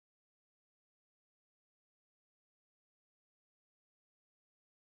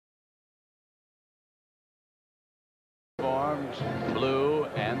uniforms, blue,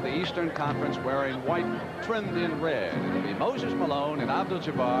 and the Eastern Conference wearing white trimmed in red. It'll be Moses Malone and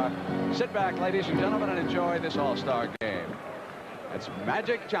Abdul-Jabbar. Sit back, ladies and gentlemen, and enjoy this all-star game. It's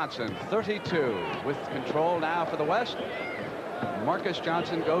Magic Johnson, 32, with control now for the West. Marcus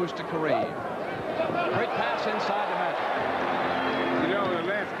Johnson goes to Kareem. Great pass inside to Magic. You know, the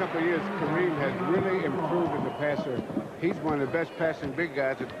last couple of years, Kareem has really improved as a passer. He's one of the best passing big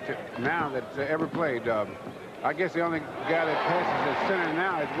guys now that's ever played. I guess the only guy that passes at center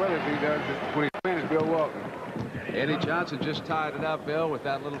now as well as he does when he's playing is Bill Walton. Eddie Johnson just tied it up, Bill, with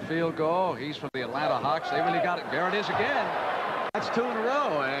that little field goal. He's from the Atlanta Hawks. They really got it. There it is again. That's 2 in a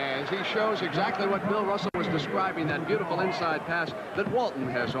row, as he shows exactly what Bill Russell was describing, that beautiful inside pass that Walton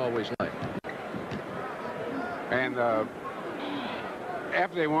has always liked. And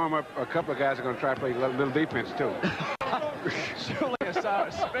after they warm up, a couple of guys are going to try to play a little defense, too. Julius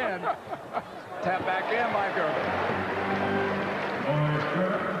spin. Tap back in by Gervin.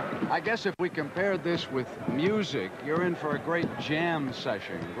 I guess if we compared this with music, you're in for a great jam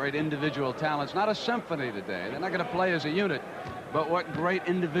session, great individual talents. Not a symphony today. They're not going to play as a unit, but what great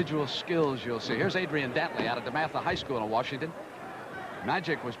individual skills you'll see. Here's Adrian Dantley out of DeMatha High School in Washington.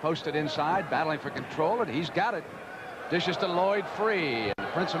 Magic was posted inside, battling for control, and he's got it. Dishes to Lloyd Free, and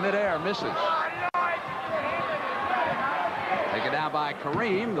the Prince of Midair misses. Taken down by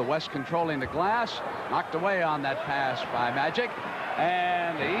Kareem, the West controlling the glass. Knocked away on that pass by Magic.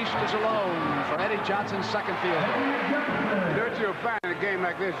 And the East is alone for Eddie Johnson's second field goal. What you'll find in a game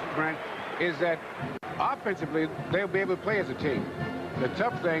like this, Brent, is that offensively, they'll be able to play as a team. The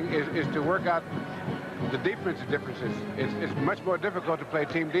tough thing is to work out the defensive differences. It's much more difficult to play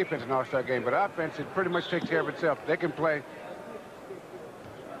team defense in an all-star game, but offense, it pretty much takes care of itself. They can play.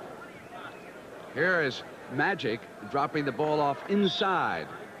 Here is Magic dropping the ball off inside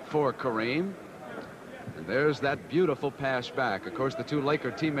for Kareem. And there's that beautiful pass back. Of course, the two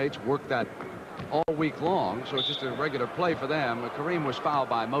Laker teammates worked that all week long, so it's just a regular play for them. Kareem was fouled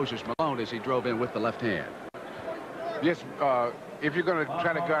by Moses Malone as he drove in with the left hand. Yes, if you're going to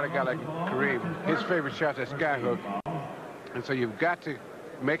try to guard a guy like Kareem, his favorite shot's a skyhook. And so you've got to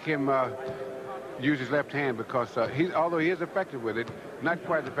make him use his left hand because although he is effective with it, not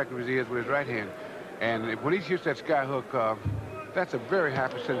quite as effective as he is with his right hand. And when he shoots that skyhook, that's a very high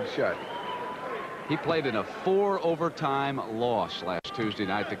percentage shot. He played in a 4-overtime loss last Tuesday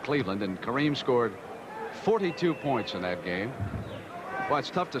night to Cleveland, and Kareem scored 42 points in that game. Well,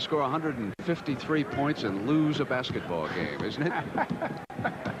 it's tough to score 153 points and lose a basketball game, isn't it?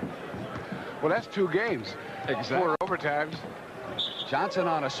 Well, that's 2 games. Exactly. 4 overtimes. Johnson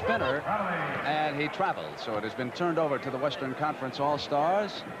on a spinner, and he traveled. So it has been turned over to the Western Conference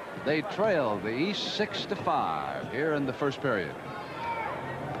All-Stars. They trail the East 6-5 here in the first period.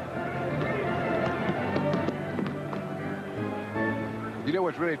 You know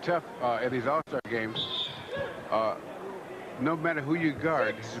what's really tough at these All-Star games? No matter who you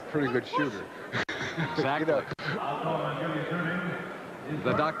guard, he's a pretty good shooter. Exactly.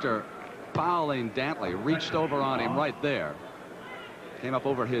 The doctor fouling Dantley reached over on him right there. Came up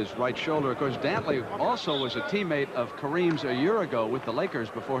over his right shoulder. Of course, Dantley also was a teammate of Kareem's a year ago with the Lakers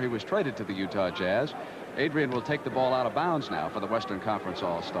before he was traded to the Utah Jazz. Adrian will take the ball out of bounds now for the Western Conference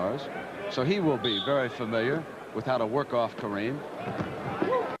All-Stars. So he will be very familiar with how to work off Kareem.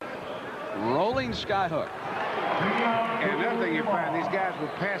 Rolling skyhook. And another thing you find, these guys will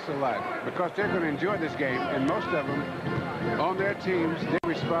pass a lot because they're going to enjoy this game, and most of them on their teams, they're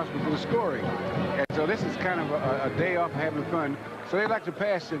responsible for the scoring. And so this is kind of a day off having fun. So they like to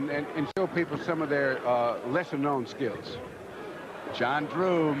pass and show people some of their lesser-known skills. John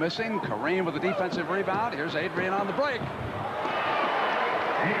Drew missing. Kareem with a defensive rebound. Here's Adrian on the break.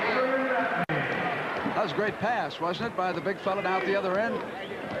 That was a great pass, wasn't it, by the big fella down at the other end?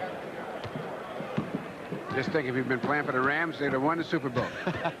 Just think, if he'd been playing for the Rams, they'd have won the Super Bowl.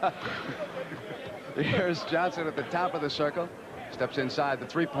 Here's Johnson at the top of the circle. Steps inside the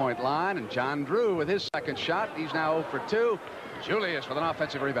three-point line, and John Drew with his second shot. He's now 0 for 2. Julius with an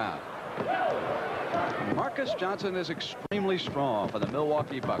offensive rebound. Marcus Johnson is extremely strong for the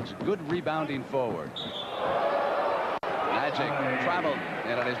Milwaukee Bucks. Good rebounding forward. Magic traveled,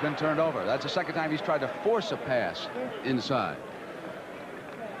 and it has been turned over. That's the second time he's tried to force a pass inside.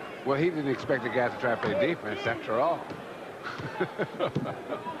 Well, he didn't expect the guys to try to play defense after all.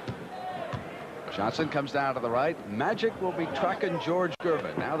 Johnson comes down to the right. Magic will be tracking George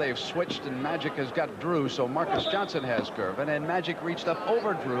Gervin. Now they've switched, and Magic has got Drew, so Marcus Johnson has Gervin, and Magic reached up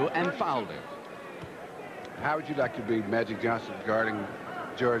over Drew and fouled him. How would you like to be Magic Johnson guarding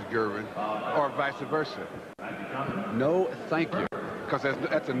George Gervin, or vice versa? No, thank you. Because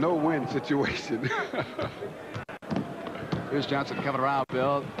that's a no-win situation. Here's Johnson coming around,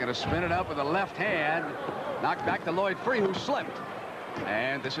 Bill. Going to spin it up with the left hand. Knocked back to Lloyd Free, who slipped.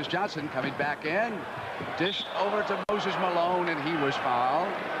 And this is Johnson coming back in. Dished over to Moses Malone, and he was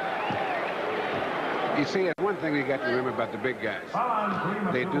fouled. You see, it's one thing you got to remember about the big guys.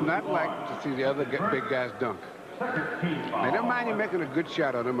 They do not like to see the other big guys dunk. They don't mind you making a good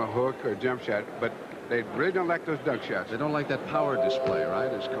shot on them, a hook or a jump shot, but they really don't like those dunk shots. They don't like that power display, right?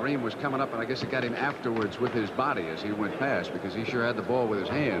 As Kareem was coming up, and I guess it got him afterwards with his body as he went past, because he sure had the ball with his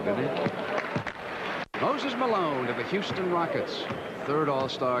hand, didn't he? Moses Malone to the Houston Rockets. Third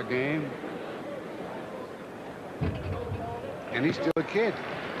All-Star game. And he's still a kid.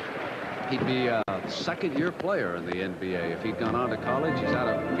 He'd be a second-year player in the NBA if he'd gone on to college. He's out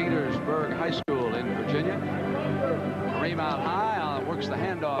of Petersburg High School in Virginia. Kareem out high, works the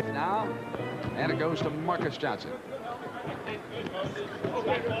handoff now, and it goes to Marcus Johnson.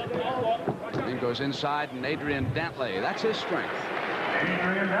 Kareem goes inside, and Adrian Dantley. That's his strength. You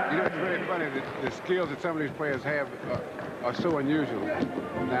know, it's really funny that the skills that some of these players have are so unusual.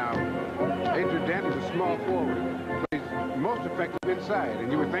 Now, Adrian Dantley's a small forward. Plays most effective inside,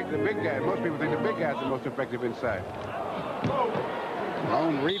 and you would think the big guy, most people think the big guys are most effective inside.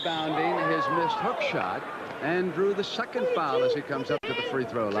 Malone rebounding his missed hook shot and drew the second foul as he comes up to the free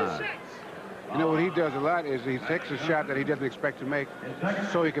throw line. You know, what he does a lot is he takes a shot that he doesn't expect to make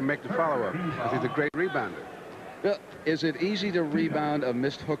so he can make the follow-up, because he's a great rebounder. Well, is it easy to rebound a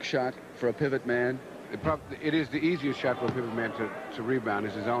missed hook shot for a pivot man? It is the easiest shot for a pivot man to rebound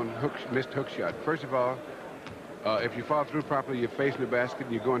is his own missed hook shot. First of all, if you follow through properly, you're facing the basket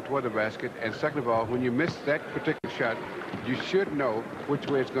and you're going toward the basket. And second of all, when you miss that particular shot, you should know which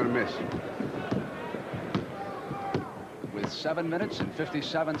way it's going to miss. With 7 minutes and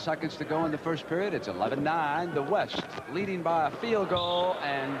 57 seconds to go in the first period, it's 11-9. The West leading by a field goal,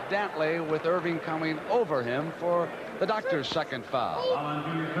 and Dantley with Irving coming over him for the Doctor's second foul.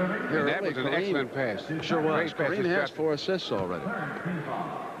 And that was an excellent pass. Sure was. Kareem has 4 assists already.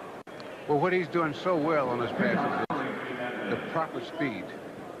 Well, what he's doing so well on his passes is the proper speed.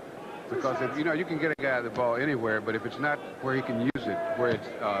 Because, if, you know, you can get a guy the ball anywhere, but if it's not where he can use it, where it's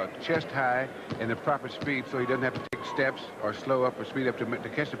chest high and the proper speed so he doesn't have to take steps or slow up or speed up to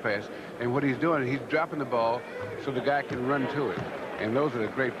catch the pass. And what he's doing, he's dropping the ball so the guy can run to it. And those are the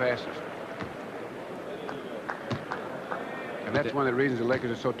great passes. And that's one of the reasons the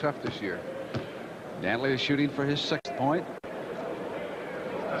Lakers are so tough this year. Dantley is shooting for his 6th point.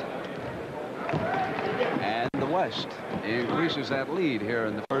 And the West increases that lead here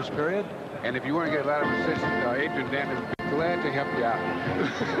in the first period. And if you want to get a lot of assists, Adrian Dantley would be glad to help you out.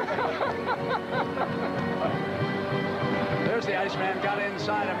 There's the Iceman, got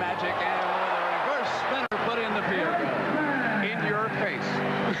inside of Magic, and with a reverse spinner put in the field goal. In your face.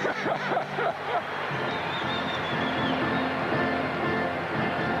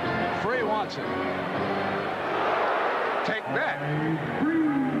 Free wants it. Take that.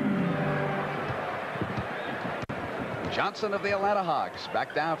 Johnson of the Atlanta Hawks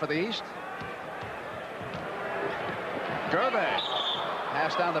back down for the East. Gervais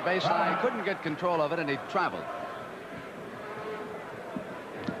passed down the baseline, couldn't get control of it, and he traveled.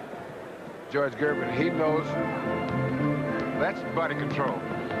 George Gervin, he knows that's body control.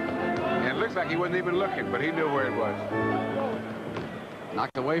 And it looks like he wasn't even looking, but he knew where it was.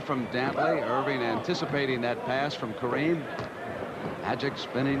 Knocked away from Dantley. Irving anticipating that pass from Kareem. Magic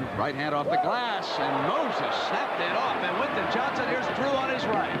spinning, right hand off the glass, and Moses snapped it off, and went to Johnson. Here's Drew on his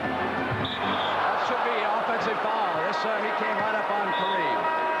right. That should be offensive foul. Yes, sir, he came right up on Kareem.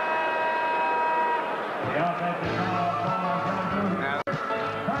 Now,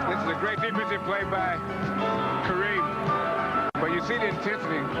 this is a great defensive play by Kareem. But you see the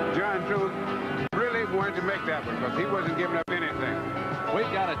intensity. John Drew really wanted to make that one because he wasn't giving up anything. We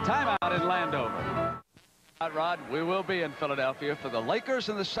got a timeout in Landover. Rod, we will be in Philadelphia for the Lakers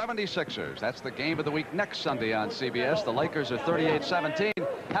and the 76ers. That's the game of the week next Sunday on CBS. The Lakers are 38-17,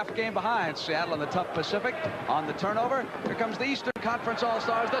 half game behind Seattle in the tough Pacific. On the turnover, here comes the Eastern Conference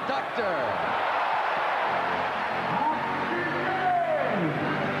All-Stars, the Doctor.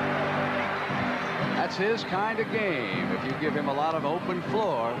 That's his kind of game, if you give him a lot of open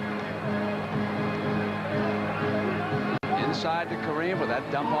floor. Inside to Kareem with that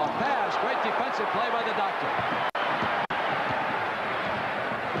dump-off pass. Great defensive play by the Doctor.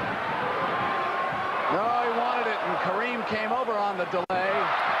 No, he wanted it, and Kareem came over on the delay,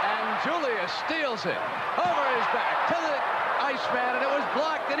 and Julius steals it over his back to the Iceman, and it was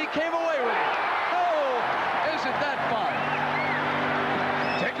blocked, and he came away with it. Oh, isn't that fun?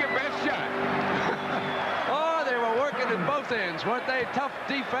 Take your best shot. Oh, they were working at both ends, weren't they? Tough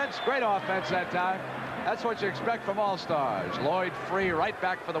defense, great offense that time. That's what you expect from All-Stars. Lloyd free right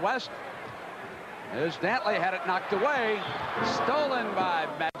back for the West. As Dantley had it knocked away. Stolen by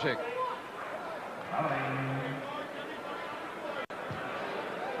Magic.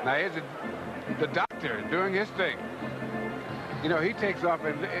 Now here's the doctor doing his thing. You know, he takes off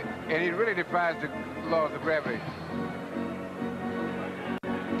and he really defies the laws of gravity.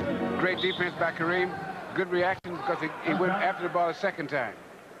 Great defense by Kareem. Good reaction because he went after the ball a second time.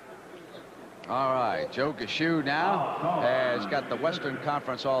 All right, Joe Gushue now has got the Western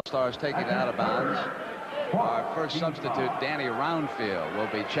Conference All-Stars taken out of bounds. Our first substitute, Danny Roundfield, will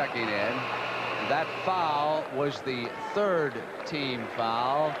be checking in. That foul was the third team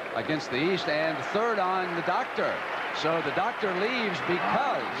foul against the East and third on the doctor. So the doctor leaves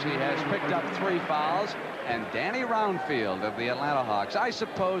because he has picked up 3 fouls. And Danny Roundfield of the Atlanta Hawks, I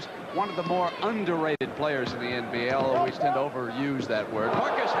suppose one of the more underrated players in the NBA, although we tend to overuse that word.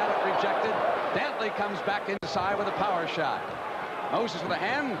 Marcus had it rejected. Dantley comes back inside with a power shot. Moses with a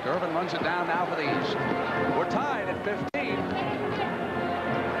hand. Gervin runs it down now for the East. We're tied at 15.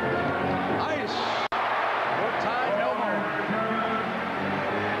 Ice. We're tied no more.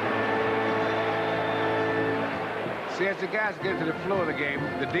 See, as the guys get into the flow of the game,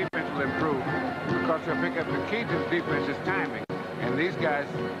 the defense will improve because they'll pick up the key to the defense is timing. And these guys,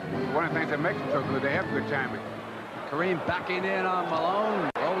 one of the things that makes them so good, they have good timing. Kareem backing in on Malone.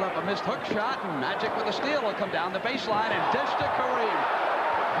 Rolled up a missed hook shot, and Magic with a steal will come down the baseline and dish to Kareem.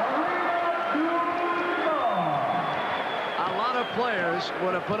 A lot of players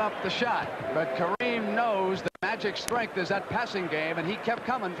would have put up the shot, but Kareem knows that Magic's strength is that passing game, and he kept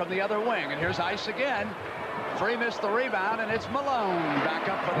coming from the other wing. And here's Ice again. Free missed the rebound, and it's Malone back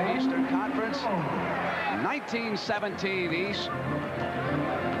up for the Eastern Conference. 1917 East.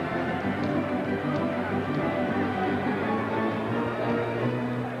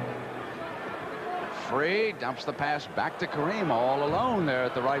 Free dumps the pass back to Kareem, all alone there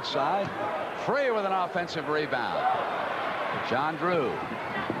at the right side. Free with an offensive rebound. John Drew.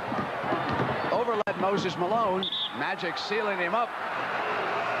 Overled Moses Malone. Magic sealing him up.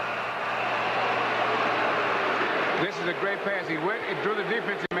 This is a great pass. He went and drew the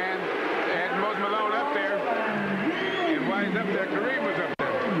defensive man, had Moses Malone up there, and while he's up there, Kareem was up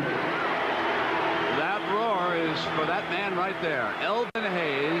there. That roar is for that man right there, Elvin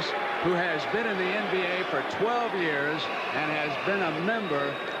Hayes, who has been in the NBA for 12 years and has been a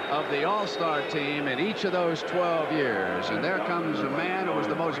member of the All-Star team in each of those 12 years. And there comes a man who was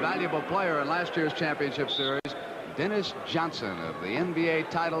the most valuable player in last year's championship series, Dennis Johnson of the NBA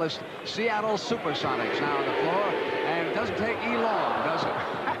titleist Seattle Supersonics now on the floor. And it doesn't take E long, does it?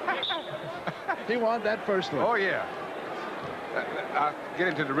 He won that first one. Oh, yeah. I'll get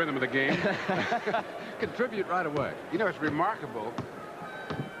into the rhythm of the game. Contribute right away. You know, it's remarkable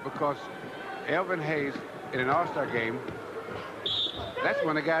because Elvin Hayes in an All-Star game, that's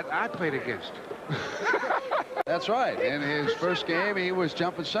one of the guys I played against. That's right. In his first game, he was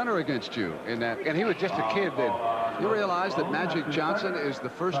jumping center against you in that. And he was just a kid then. You realize that Magic Johnson is the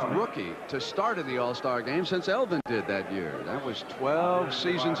first rookie to start in the All-Star game since Elvin did that year. That was 12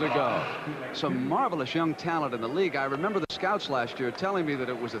 seasons ago. Some marvelous young talent in the league. I remember the scouts last year telling me that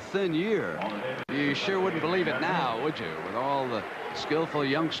it was a thin year. You sure wouldn't believe it now, would you? With all the skillful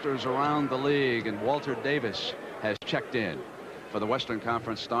youngsters around the league, and Walter Davis has checked in for the Western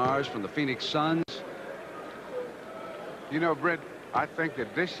Conference Stars from the Phoenix Suns. You know, Brent, I think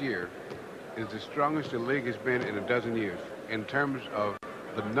that this year is the strongest the league has been in a dozen years in terms of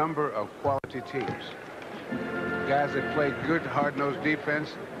the number of quality teams. Guys that play good, hard-nosed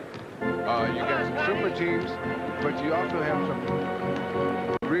defense. You got some super teams, but you also have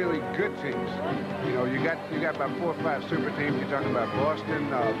some really good teams. You know, you got about 4 or 5 super teams. You're talking about Boston,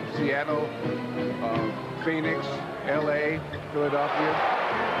 Seattle, Phoenix, LA, Philadelphia.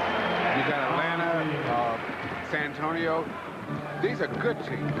 You got Atlanta, San Antonio. These are good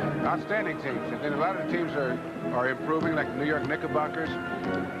teams, outstanding teams. And then a lot of the teams are improving, like the New York Knickerbockers,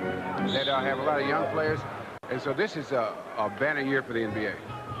 that have a lot of young players. And so this is a banner year for the NBA.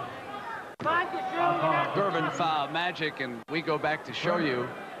 Gervin fouled Magic, and we go back to show you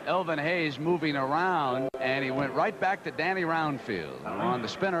Elvin Hayes moving around, and he went right back to Danny Roundfield. On the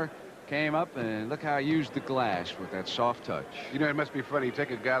spinner, came up, and look how he used the glass with that soft touch. You know, it must be funny. You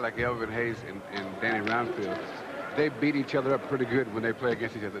take a guy like Elvin Hayes and Danny Roundfield. They beat each other up pretty good when they play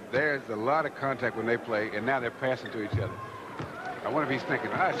against each other. There's a lot of contact when they play, and now they're passing to each other. I wonder if he's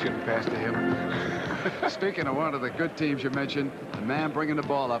thinking, I shouldn't pass to him. Speaking of one of the good teams you mentioned, the man bringing the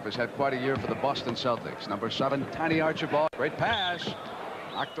ball up has had quite a year for the Boston Celtics. Number 7, Tiny Archibald. Great pass.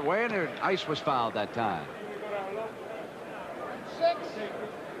 Knocked away, and Ice was fouled that time.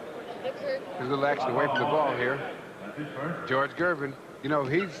 There's a little action away from the ball here. George Gervin, you know,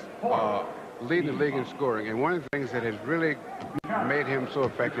 he's leading the league in scoring, and one of the things that has really made him so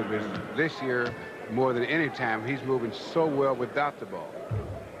effective is this year, more than any time, he's moving so well without the ball.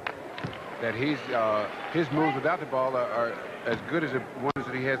 That his moves without the ball are as good as the ones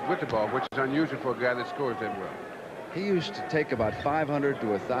that he has with the ball, which is unusual for a guy that scores that well. He used to take about 500 to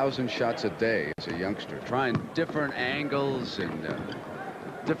 1,000 shots a day as a youngster, trying different angles and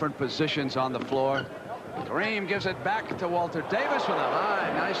different positions on the floor. Kareem gives it back to Walter Davis with a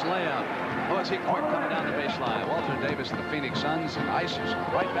high, nice layup. Oh, is he quick coming down the baseline? Walter Davis of the Phoenix Suns, and Ice is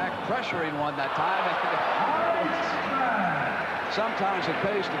right back pressuring one that time. Sometimes it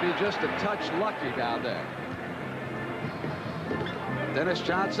pays to be just a touch lucky down there. Dennis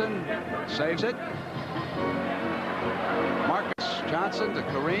Johnson saves it. Marcus Johnson to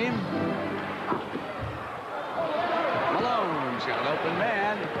Kareem. Malone's got an open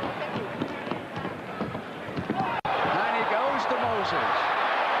man. And he goes to Moses.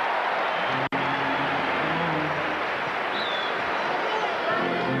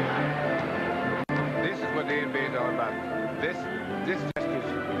 This is what the NBA is all about. This just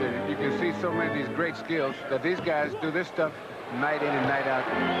is, you can see so many of these great skills that these guys do this stuff night in and night out.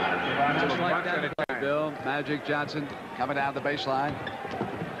 Just like that play, Bill. Magic Johnson coming down the baseline.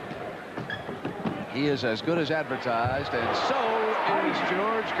 He is as good as advertised, and so is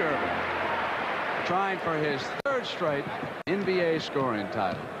George Gervin, trying for his third straight NBA scoring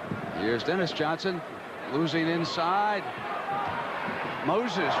title. Here's Dennis Johnson losing inside.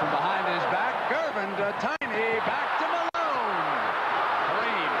 Moses from behind his back. Gervin to Tiny, back to Malone.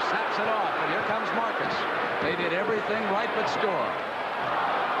 Kareem snaps it off, and here comes Marcus. They did everything right but score.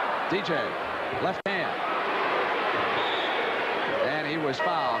 DJ, left hand. And he was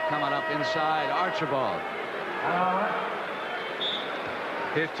fouled coming up inside Archibald.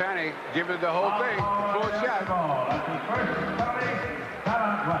 Here's Tiny giving it the whole thing. Fourth shot.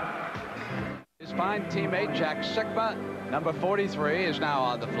 His fine teammate Jack Sikma, number 43, is now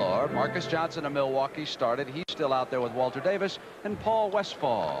on the floor. Marcus Johnson of Milwaukee started. He's still out there with Walter Davis, and Paul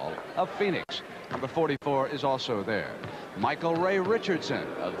Westphal of Phoenix, number 44, is also there. Michael Ray Richardson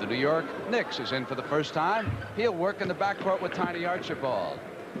of the New York Knicks is in for the first time. He'll work in the backcourt with Tiny Archibald.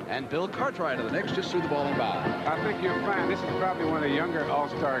 And Bill Cartwright of the Knicks just threw the ball in bounds. I think you'll find this is probably one of the younger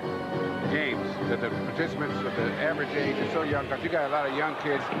all-star games that the participants of the average age are so young, because you got a lot of young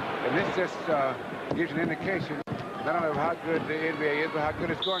kids, and this just gives you an indication not only of how good the NBA is, but how good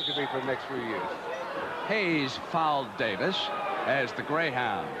it's going to be for the next few years. Hayes fouled Davis as the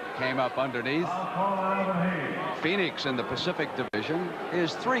Greyhound came up underneath. Phoenix in the Pacific Division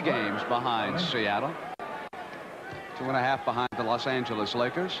is 3 games behind Seattle. 2.5 behind the Los Angeles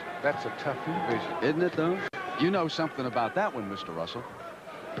Lakers. That's a tough division. Isn't it, though? You know something about that one, Mr. Russell.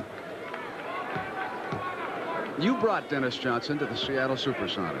 You brought Dennis Johnson to the Seattle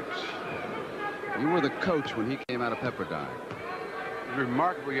Supersonics. You were the coach when he came out of Pepperdine.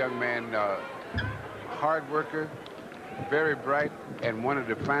 Remarkable young man, hard worker, very bright, and one of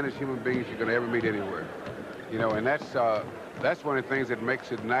the finest human beings you're going to ever meet anywhere. You know, and that's one of the things that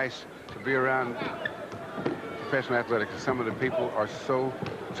makes it nice to be around professional athletics. Some of the people are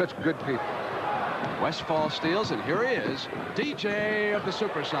such good people. Westphal steals, and here he is, DJ of the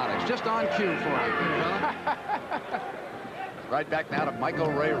Supersonics, just on cue for you. Right back now to Michael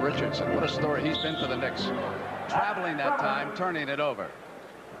Ray Richardson. What a story he's been for the Knicks. Traveling that time, turning it over.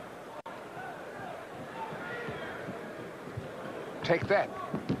 Take that.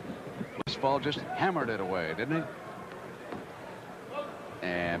 Westphal just hammered it away, didn't he?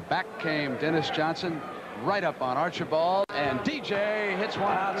 And back came Dennis Johnson, right up on Archibald, and DJ hits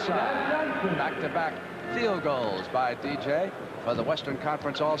one outside. Back-to-back field goals by DJ for the Western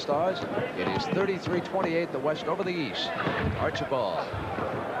Conference All-Stars. It is 33-28, the West over the East. Archibald,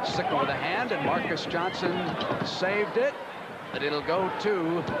 Sikma with a hand, and Marcus Johnson saved it, but it'll go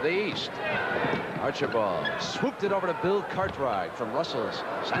to the East. Archibald swooped it over to Bill Cartwright from Russell's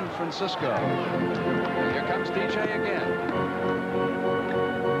San Francisco. And here comes DJ again.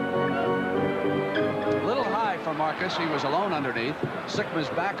 A little high for Marcus. He was alone underneath. Sikma's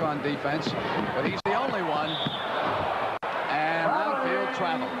back on defense, but he's the only one. And outfield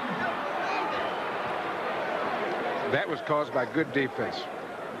travel. That was caused by good defense.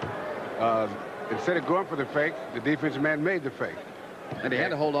 Instead of going for the fake, the defensive man made the fake. And he had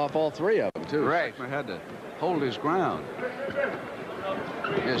to hold off all 3 of them, too. Right. Sikma had to hold his ground.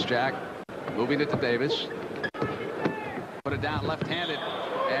 Here's Jack moving it to Davis. Put it down left-handed.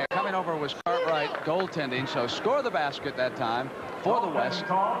 And coming over was Cartwright, goaltending, so score the basket that time for the West.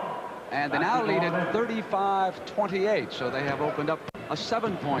 And they now lead at 35-28, so they have opened up a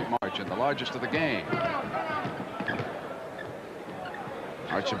 7-point margin, the largest of the game.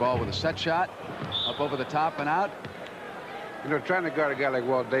 Archibald with a set shot, up over the top and out. You know, trying to guard a guy like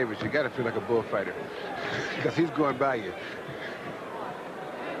Walt Davis, you got to feel like a bullfighter because he's going by you.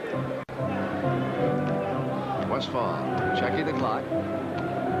 Westphal checking the clock.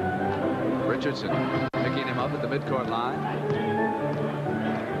 Richardson picking him up at the midcourt line.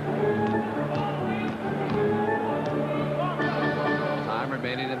 Time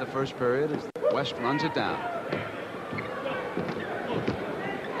remaining in the first period as West runs it down.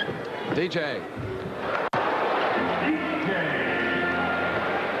 DJ.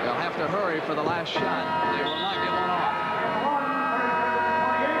 They'll have to hurry for the last shot. They will not get one off.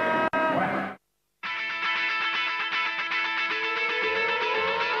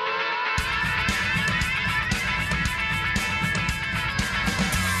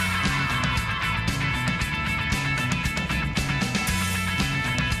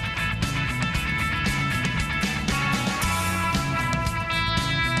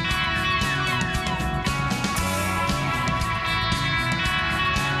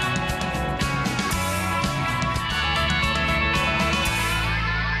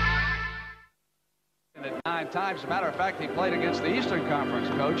 Times. As a matter of fact, he played against the Eastern Conference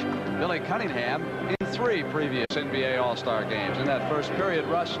coach, Billy Cunningham, in 3 previous NBA All-Star games. In that first period,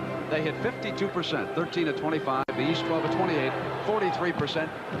 Russ, they hit 52%, 13 of 25. The East 12 of 28, 43%.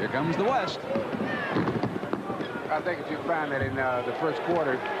 Here comes the West. I think if you find that in the first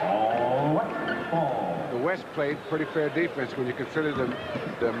quarter, the West played pretty fair defense when you consider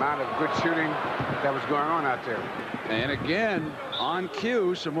the amount of good shooting that was going on out there. And again, on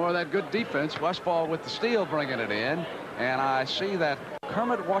cue, some more of that good defense. Westphal with the steal, bringing it in. And I see that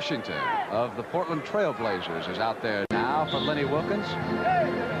Kermit Washington of the Portland Trail Blazers is out there now for Lenny Wilkins.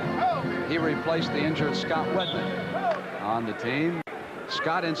 He replaced the injured Scott Wedman on the team.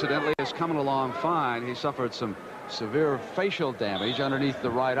 Scott, incidentally, is coming along fine. He suffered some severe facial damage underneath the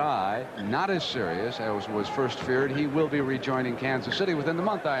right eye. Not as serious as was first feared. He will be rejoining Kansas City within the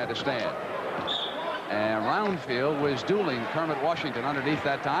month, I understand. And Roundfield was dueling Kermit Washington underneath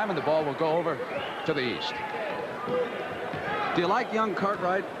that time, and the ball will go over to the East. Do you like young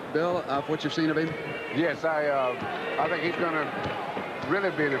Cartwright, Bill, of what you've seen of him? Yes, I think he's going to really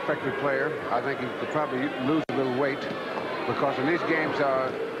be an effective player. I think he could probably lose a little weight because in these games,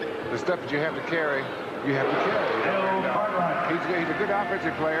 the stuff that you have to carry, you have to carry. And, he's a good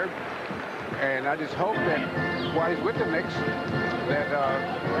offensive player, and I just hope that while he's with the Knicks, that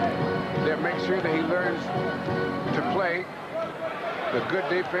they'll make sure that he learns to play the good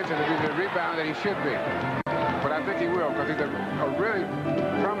defense and to be the rebounder that he should be. But I think he will, because he's a really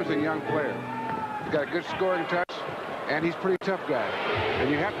promising young player. He's got a good scoring touch, and he's a pretty tough guy. And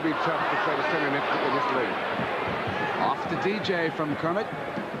you have to be tough to play the center in this league. Off to DJ from Kermit.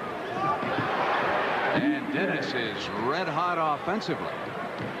 And Dennis is red hot offensively.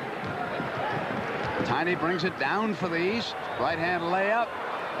 Tiny brings it down for the East. Right-hand layup,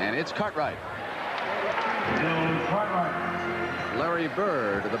 and it's Cartwright. Larry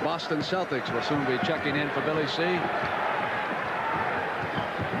Bird of the Boston Celtics will soon be checking in for Billy C.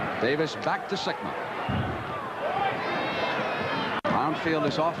 Davis back to Sigma. Roundfield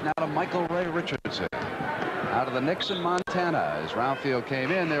is off now to Michael Ray Richardson. Out of the Knicks in Montana. As Roundfield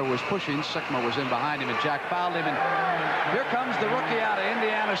came in, there was pushing. Sigma was in behind him, and Jack fouled him. And here comes the rookie out of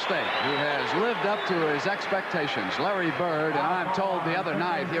Indiana State, who has lived up to his expectations. Larry Bird, and I'm told the other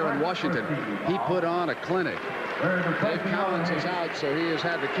night here in Washington, he put on a clinic. Dave Cowens is out, so he has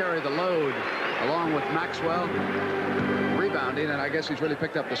had to carry the load along with Maxwell rebounding, and I guess he's really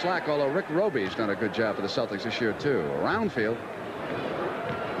picked up the slack, although Rick Roby's done a good job for the Celtics this year, too. Roundfield.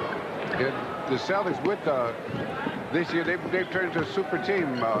 The Celtics with this year, they've turned into a super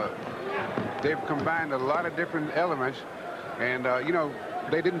team. They've combined a lot of different elements, and you know,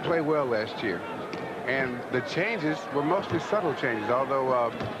 they didn't play well last year, and the changes were mostly subtle changes,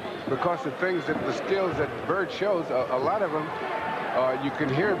 although because the skills that Bird shows, a lot of them you can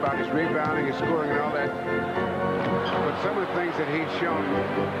hear about his rebounding, his scoring, and all that, but some of the things that he's shown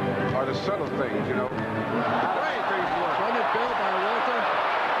are the subtle things, you know. Great things work. Run it, Bill, by Walter.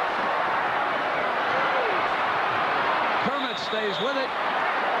 Kermit stays with it,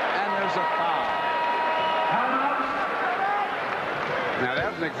 and there's a foul. Now,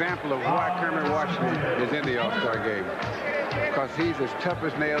 that's an example of why Kermit Washington is in the All-Star game. Because he's as tough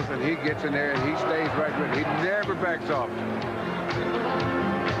as nails, and he gets in there, and he stays right with it. He never backs off.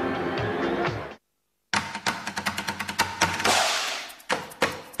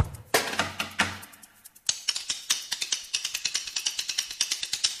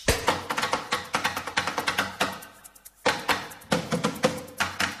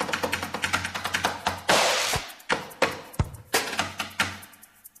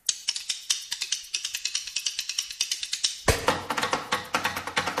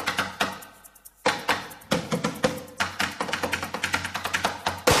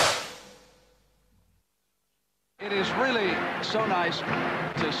 it is really so nice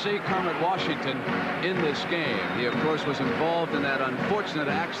to see Kermit Washington in this game. He, of course, was involved in that unfortunate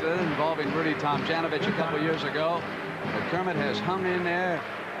accident involving Rudy Tomjanovich a couple years ago. But Kermit has hung in there.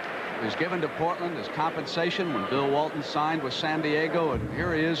 He was given to Portland as compensation when Bill Walton signed with San Diego, and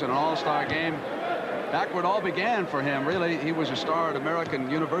here he is in an all-star game. Back where it all began for him, really, he was a star at American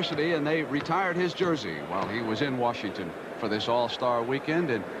University, and they retired his jersey while he was in Washington for this all-star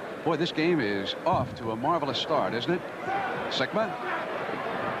weekend. And boy, this game is off to a marvelous start, isn't it? Sikma.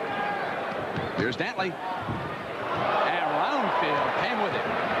 Here's Dantley. And Roundfield came with it.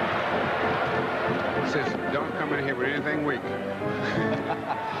 Says, don't come in here with anything weak.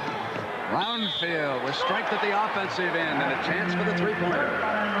 Roundfield with strength at the offensive end and a chance for the three-pointer.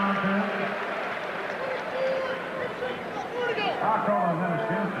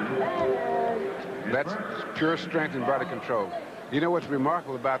 That's pure strength and body control. You know what's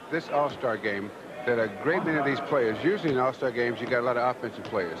remarkable about this all-star game? That a great many of these players, usually in all-star games, you got a lot of offensive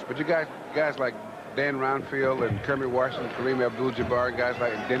players. But you got guys like Dan Roundfield and Kermit Washington, Kareem Abdul-Jabbar, guys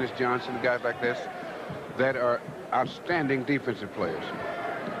like Dennis Johnson, guys like this, that are outstanding defensive players.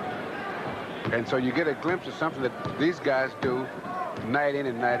 And so you get a glimpse of something that these guys do night in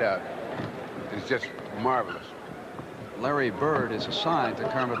and night out. It's just marvelous. Larry Bird is assigned to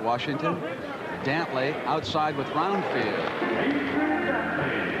Kermit Washington. Dantley outside with Roundfield.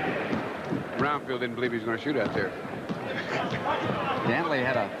 Roundfield didn't believe he was going to shoot out there. Dantley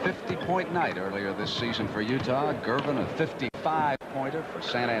had a 50-point night earlier this season for Utah. Gervin a 55-pointer for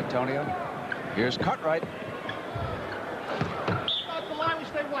San Antonio. Here's Cartwright.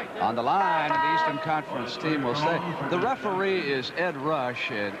 On the line, and the Eastern Conference team will stay. The referee is Ed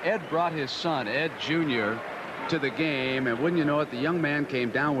Rush, and Ed brought his son, Ed Jr., to the game, and wouldn't you know it, the young man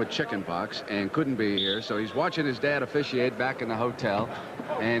came down with chickenpox and couldn't be here, so he's watching his dad officiate back in the hotel,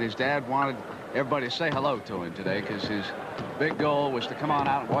 and his dad wanted everybody to say hello to him today because his big goal was to come on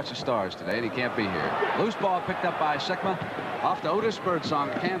out and watch the Stars today, and he can't be here. Loose ball picked up by Sikma off to Otis Birdsong,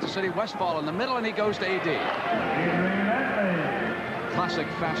 Kansas City. Westfall in the middle, and he goes to AD. Classic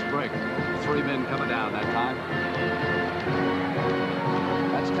fast break. 3 men coming down that time.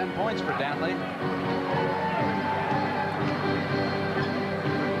 That's 10 points for Dantley.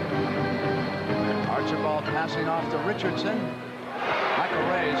 Archibald passing off to Richardson. Michael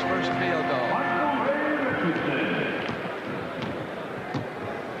Ray's first field goal.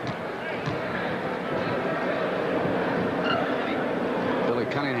 Billy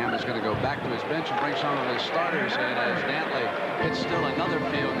Cunningham is going to go back to his bench and bring some of his starters in as Dantley hits still another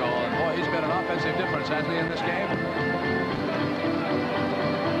field goal. And boy, he's been an offensive difference, hasn't he, in this game?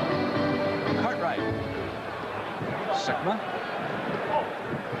 Cartwright. Sikma.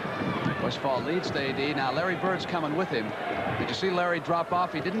 Westfall leads to AD. Now Larry Bird's coming with him. Did you see Larry drop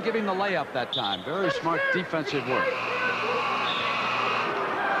off? He didn't give him the layup that time. Very smart defensive work.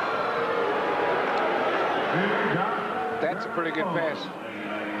 That's a pretty good pass.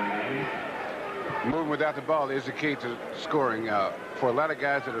 Moving without the ball is the key to scoring. For a lot of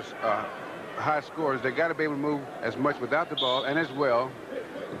guys that are high scorers, they got to be able to move as much without the ball and as well.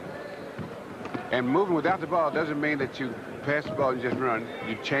 And moving without the ball doesn't mean that you pass the ball and just run.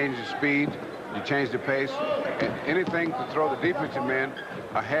 You change the speed, you change the pace, and anything to throw the defensive man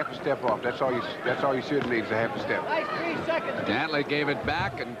a half a step off. That's all you should need is a half a step. Dantley gave it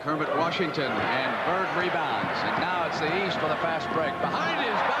back, and Kermit Washington, and Bird rebounds. And now it's the East for the fast break. Behind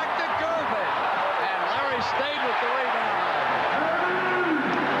his back to Gervin, and Larry stayed with the rebound.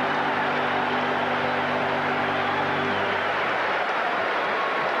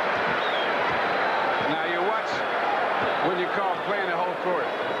 Now you watch when you call playing the whole court.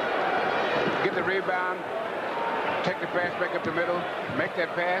 Get the rebound, take the pass back up the middle, make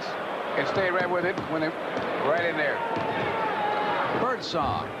that pass, and stay right with it when it right in there.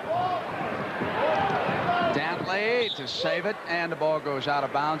 Birdsong. Dantley to save it, and the ball goes out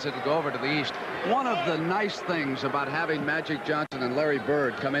of bounds. It'll go over to the East. One of the nice things about having Magic Johnson and Larry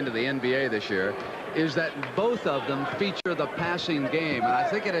Bird come into the NBA this year is that both of them feature the passing game, and I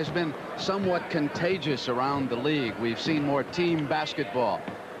think it has been somewhat contagious around the league. We've seen more team basketball.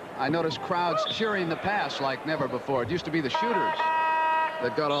 I noticed crowds cheering the pass like never before. It used to be the shooters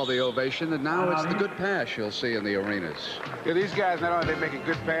that got all the ovation, and now it's the good pass you'll see in the arenas. Yeah, these guys, not only are they making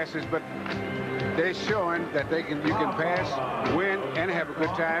good passes, but they're showing that you can pass, win, and have a good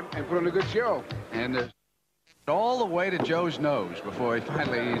time, and put on a good show. And all the way to Joe's nose before he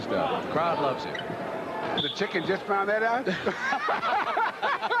finally eased up. The crowd loves it. The chicken just found that out?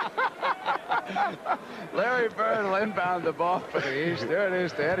 Larry Bird will inbound the ball for the East. There it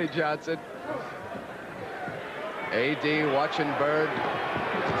is to Eddie Johnson. AD watching Bird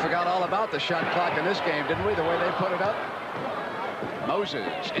Forgot all about the shot clock in this game, didn't we? The way they put it up.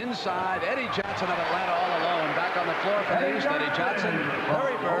 Moses inside. Eddie Johnson of Atlanta all alone. Back on the floor for the East. Eddie Johnson,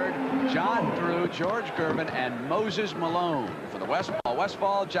 Larry Bird, John Drew, George Gervin, and Moses Malone. For the West, Paul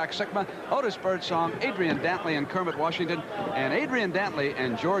Westphal, Jack Sikma, Otis Birdsong, Adrian Dantley, and Kermit Washington. And Adrian Dantley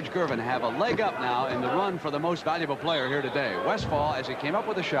and George Gervin have a leg up now in the run for the most valuable player here today. Westphal, as he came up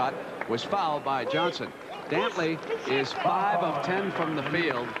with a shot, was fouled by Johnson. Dantley is 5 of 10 from the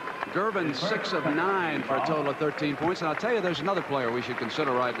field. Gervin 6 of 9 for a total of 13 points. And I'll tell you, there's another player we should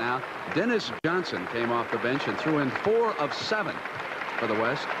consider right now. Dennis Johnson came off the bench and threw in 4 of 7 for the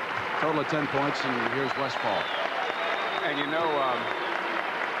West. Total of 10 points, and here's Westphal. And you know,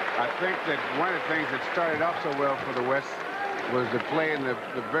 I think that one of the things that started off so well for the West was the play in the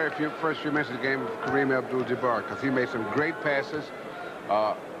first few minutes of the game of Kareem Abdul-Jabbar, because he made some great passes,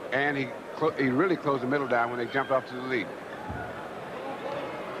 and he really closed the middle down when they jumped off to the lead.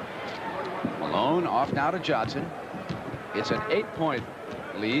 Malone off now to Johnson. It's an 8-point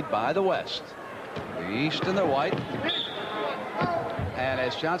lead by the West. The East in the white. And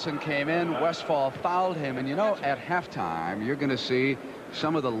as Johnson came in, Westphal fouled him. And you know, at halftime, you're going to see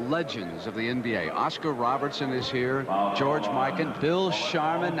some of the legends of the NBA. Oscar Robertson is here. George Mikan, Bill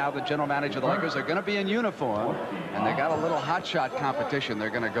Sharman, now the general manager of the Lakers. They're going to be in uniform. And they got a little hot shot competition they're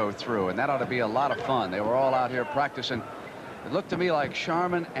going to go through. And that ought to be a lot of fun. They were all out here practicing. It looked to me like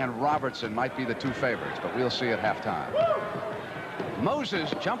Sharman and Robertson might be the two favorites, but we'll see at halftime.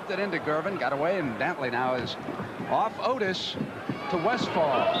 Moses jumped it into Gervin, got away, and Dantley now is off Otis to Westphal.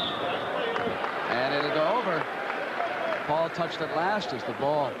 And it'll go over. Paul touched it last as the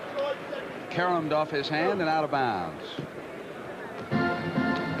ball caromed off his hand and out of bounds.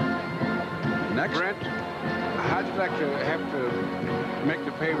 Next. Brent, how'd you like to have to make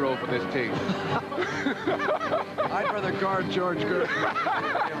the payroll for this team? I'd rather guard George Gervin.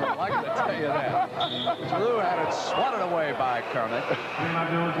 I can tell you that. Drew had it swatted away by Kermit.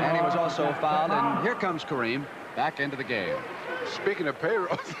 And he was also fouled. And here comes Kareem back into the game. Speaking of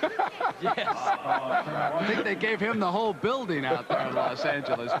payrolls. Yes. I think they gave him the whole building out there in Los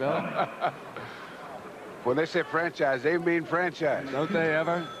Angeles, Bill. When they say franchise, they mean franchise. Don't they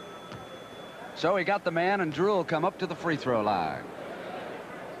ever? So he got the man, and Drew will come up to the free throw line.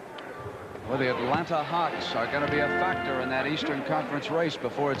 Well, the Atlanta Hawks are going to be a factor in that Eastern Conference race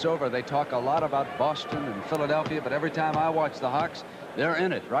before it's over. They talk a lot about Boston and Philadelphia, but every time I watch the Hawks, they're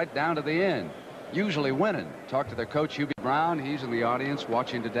in it right down to the end, usually winning. Talk to their coach, Hubie Brown. He's in the audience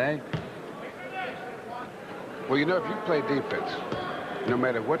watching today. Well, you know, if you play defense, no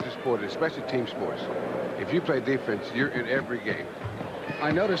matter what the sport is, especially team sports, if you play defense, you're in every game.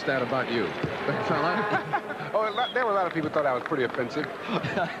 I noticed that about you, big fella. Oh, there were a lot of people who thought I was pretty offensive.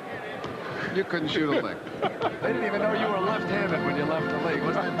 You couldn't shoot a lick. They didn't even know you were left-handed when you left the league.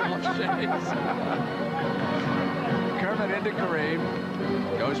 Wasn't it Philip Shays? Kermit into Kareem.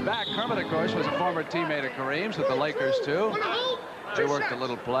 Goes back. Kermit, of course, was a former teammate of Kareem's with the Lakers, too. They worked a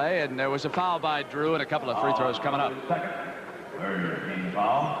little play, and there was a foul by Drew and a couple of free throws coming up.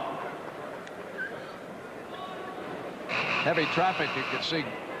 Heavy traffic. You could see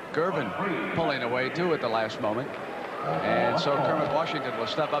Gervin pulling away, too, at the last moment. And so Kermit Washington will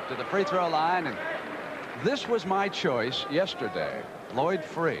step up to the free throw line. And this was my choice yesterday, Lloyd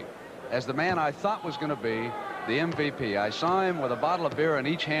Free, as the man I thought was going to be the MVP. I saw him with a bottle of beer in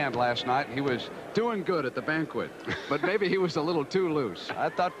each hand last night. He was doing good at the banquet, but maybe he was a little too loose. I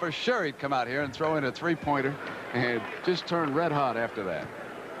thought for sure he'd come out here and throw in a three-pointer and just turn red hot after that.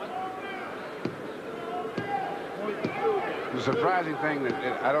 The surprising thing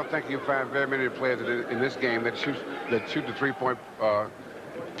that I don't think you find very many players in this game that shoot the three-point,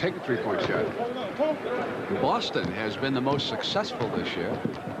 take a three-point shot. Boston has been the most successful this year.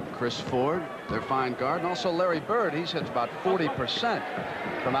 Chris Ford, their fine guard, and also Larry Bird. He's hit about 40%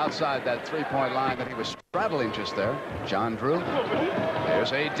 from outside that three-point line that he was straddling just there. John Drew.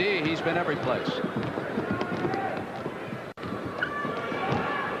 There's AD. He's been every place.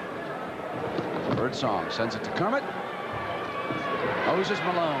 Birdsong sends it to Kermit. Moses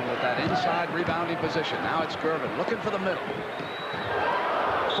Malone with that inside rebounding position. Now it's Gervin looking for the middle.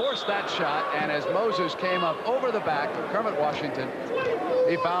 Forced that shot, and as Moses came up over the back of Kermit Washington,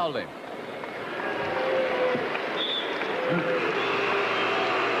 he fouled him.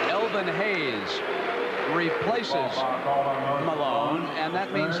 Elvin Hayes replaces Malone, and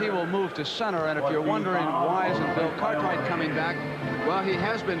that means he will move to center. And if you're wondering why isn't Bill Cartwright coming back, well, he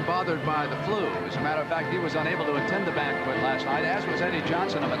has been bothered by the flu. As a matter of fact, he was unable to attend the banquet last night, as was Eddie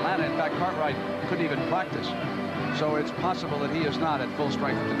Johnson of Atlanta. In fact, Cartwright couldn't even practice. So it's possible that he is not at full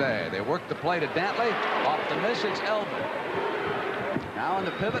strength today. They work the play to Dantley. Off the miss, it's Elvin. Now in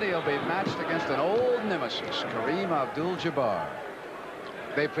the pivot, he'll be matched against an old nemesis, Kareem Abdul-Jabbar.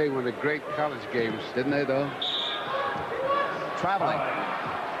 They played one of the great college games. Didn't they, though? Traveling.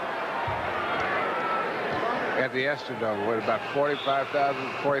 At the Astrodome, what, about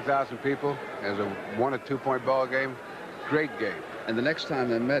 40,000 people. As a 1 or 2 point ball game. Great game. And the next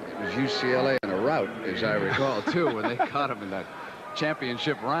time they met, it was UCLA in a rout, as I recall, too, when they caught him in that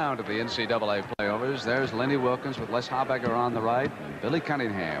championship round of the NCAA playovers. There's Lenny Wilkins with Les Habegger on the right, and Billy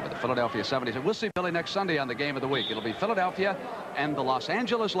Cunningham with the Philadelphia 76ers. We'll see Billy next Sunday on the game of the week. It'll be Philadelphia and the Los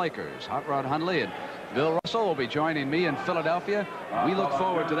Angeles Lakers. Hot Rod Hundley and Bill Russell will be joining me in Philadelphia. We look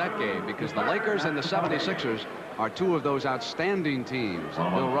forward to that game because the Lakers and the 76ers are two of those outstanding teams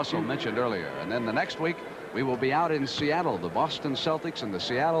that Bill Russell mentioned earlier. And then the next week, we will be out in Seattle, the Boston Celtics and the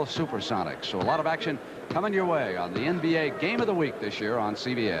Seattle Supersonics. So a lot of action coming your way on the NBA Game of the Week this year on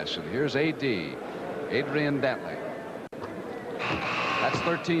CBS. And here's AD, Adrian Dantley. That's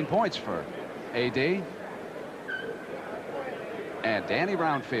 13 points for AD. And Danny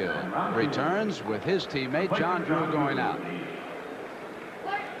Roundfield returns with his teammate John Drew going out.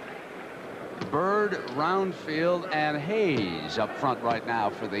 Bird, Roundfield, and Hayes up front right now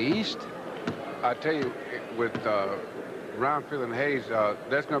for the East. I tell you, with Roundfield and Hayes,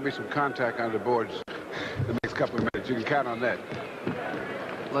 there's going to be some contact on the boards the next couple of minutes. You can count on that.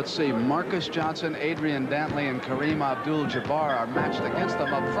 Let's see, Marcus Johnson, Adrian Dantley, and Kareem Abdul-Jabbar are matched against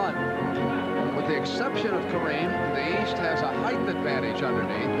them up front. With the exception of Kareem, the East has a height advantage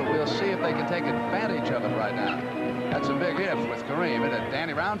underneath, but we'll see if they can take advantage of it right now. That's a big if with Kareem and a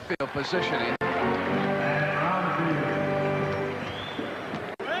Danny Roundfield positioning.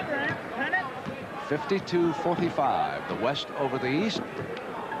 52-45, the West over the East.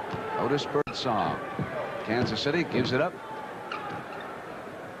 Otis Birdsong. Kansas City gives it up.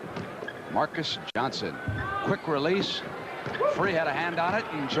 Marcus Johnson. Quick release. Free had a hand on it,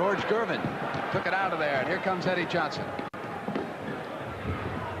 and George Gervin took it out of there. And here comes Eddie Johnson.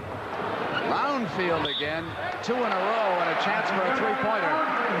 Roundfield again. 2 in a row and a chance for a three-pointer.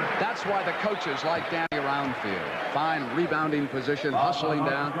 That's why the coaches like Danny Roundfield. Fine rebounding position, hustling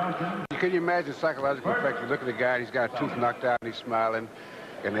down. Can you imagine the psychological effect? You look at the guy, he's got a tooth knocked out, and he's smiling.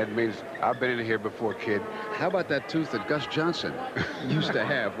 And that means, I've been in here before, kid. How about that tooth that Gus Johnson used to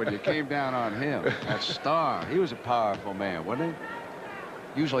have when you came down on him? That star. He was a powerful man, wasn't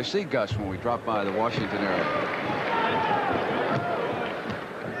he? Usually see Gus when we drop by the Washington area.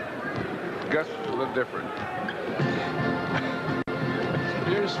 Gus was a little different.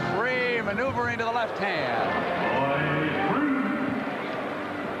 Here's Free maneuvering to the left hand.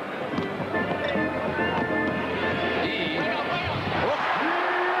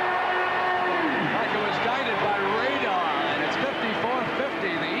 Like it was guided by radar, and it's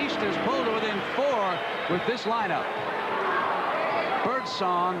 54-50. The East is pulled to within 4 with this lineup.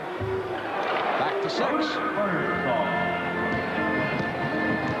 Birdsong back to 6.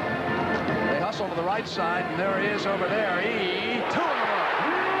 They hustle to the right side, and there he is over there. 2 in a row.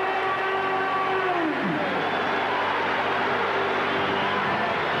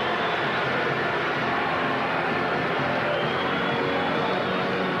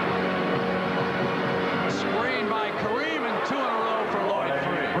 Screen by Kareem, and 2 in a row for Lloyd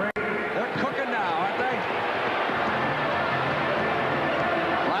Free. They're cooking now, aren't they?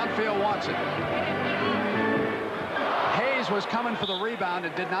 Roundfield wants it. Hayes was coming for the rebound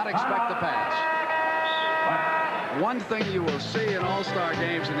and did not expect the pass. One thing you will see in all-star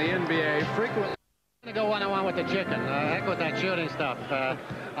games in the NBA frequently. I'm going to go one-on-one with the chicken. Heck with that shooting stuff.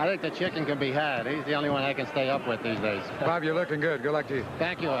 I think the chicken can be had. He's the only one I can stay up with these days. Bob, you're looking good. Good luck to you.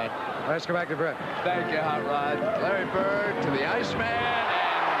 Thank you, Ed. Let's go back to Brett. Thank you, Hot Rod. Larry Bird to the Iceman,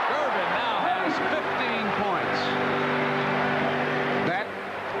 and Gervin now has 15 points. That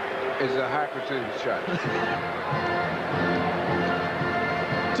is a high percentage shot.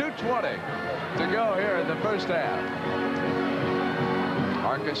 2:20 to go here in the first half.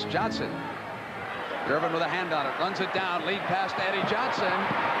 Marcus Johnson. Gervin with a hand on it, runs it down, lead pass to Eddie Johnson.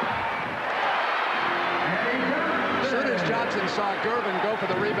 As soon as Johnson saw Gervin go for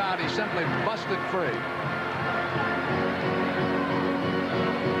the rebound, he simply busted free.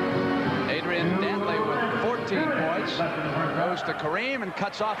 Adrian Dantley with 14 points. Goes to Kareem and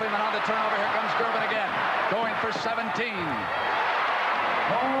cuts off him, and on the turnover, here comes Gervin again. Going for 17.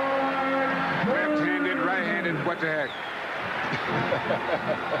 Left-handed, right-handed, what the heck?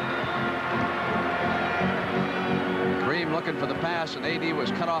 Kareem looking for the pass, and AD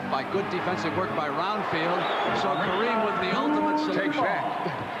was cut off by good defensive work by Roundfield. So Kareem with the ultimate solution. Take that.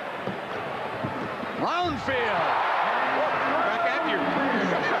 Roundfield. Back at you.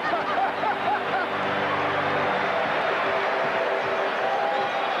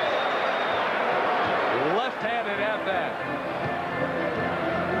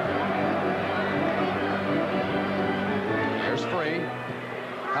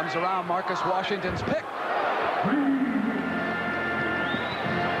 Comes around Marcus Washington's pick.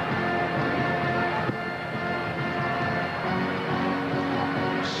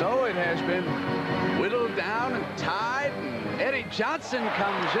 So it has been whittled down and tied, and Eddie Johnson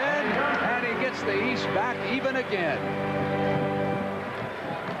comes in, and he gets the East back even again.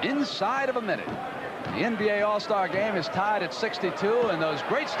 Inside of a minute. The NBA All-Star game is tied at 62, and those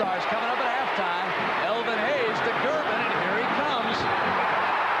great stars coming up at halftime. Elvin Hayes to Gervin, and here he comes.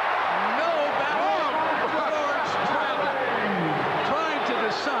 No battle. George Travel. Trying to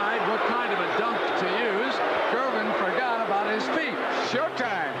decide what kind of a dunk to use. Gervin forgot about his feet.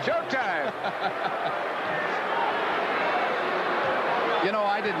 Showtime. Showtime. You know,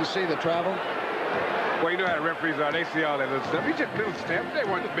 I didn't see the travel. Well, you know how the referees are. They see all that little stuff. He just little steps. They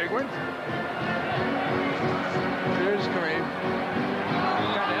weren't the big ones. Here's Kareem.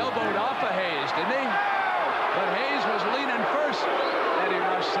 Got elbowed off of Hayes, didn't he? But Hayes was leaning first, Eddie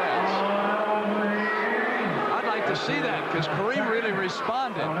Rush says. I'd like to see that because Kareem really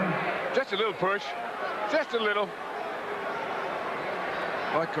responded. Just a little push. Just a little.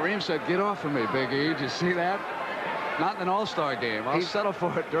 Well, Kareem said, get off of me, Big E. Did you see that? Not in an All-Star game. I'll settle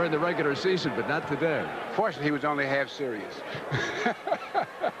for it during the regular season, but not today. Fortunately, he was only half serious.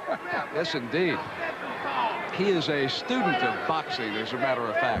 Yes, indeed. He is a student of boxing, as a matter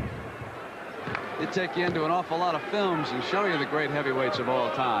of fact. He'd take you into an awful lot of films and show you the great heavyweights of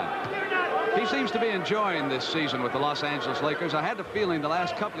all time. He seems to be enjoying this season with the Los Angeles Lakers. I had the feeling the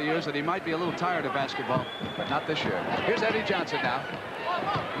last couple of years that he might be a little tired of basketball, but not this year. Here's Eddie Johnson now.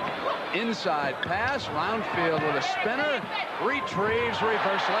 Inside pass, Roundfield with a spinner, retrieves,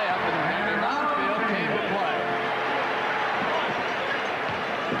 reverse layup, and Roundfield came to play.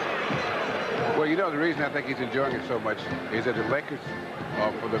 Well, you know, the reason I think he's enjoying it so much is that the Lakers,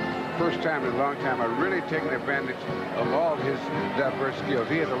 for the first time in a long time, are really taking advantage of all his diverse skills.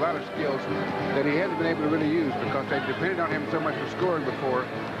 He has a lot of skills that he hasn't been able to really use because they depended on him so much for scoring before.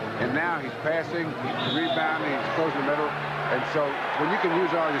 And now he's passing, he's rebounding, he's closing the middle. And so when you can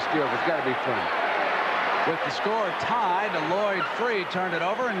use all your skills, it's got to be fun. With the score tied, Lloyd Free turned it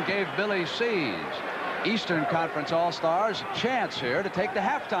over and gave Billy Seas, Eastern Conference All-Stars, a chance here to take the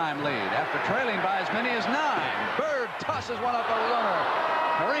halftime lead after trailing by as many as 9. Bird tosses one up a runner.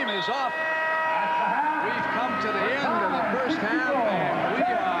 Kareem is off. We've come to the end of the first half, and we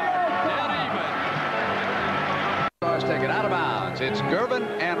are dead even. Stars take it out of bounds. It's Gervin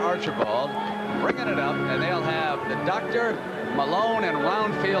and Archibald bringing it up, and they'll have the Doctor, Malone, and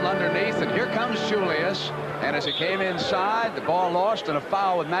Roundfield underneath, and here comes Julius. And as he came inside, the ball lost, and a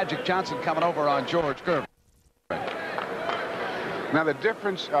foul with Magic Johnson coming over on George Gervin. Now the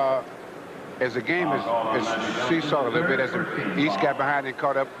difference as the game is seesawed a little bit as the East got behind and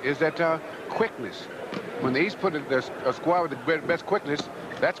caught up is that quickness. When the East put a squad with the best quickness,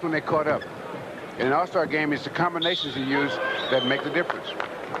 that's when they caught up. In an All-Star game, it's the combinations you use that make the difference.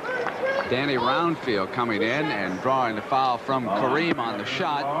 Danny Roundfield coming in and drawing the foul from Kareem on the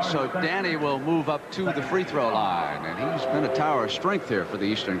shot. So Danny will move up to the free throw line. And he's been a tower of strength here for the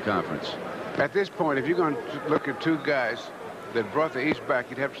Eastern Conference. At this point, if you're going to look at two guys that brought the East back,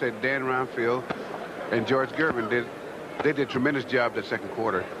 you'd have to say Dan Roundfield and George Gervin did a tremendous job that second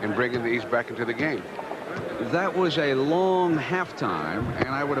quarter in bringing the East back into the game. That was a long halftime, and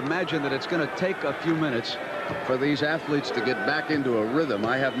I would imagine that it's going to take a few minutes for these athletes to get back into a rhythm.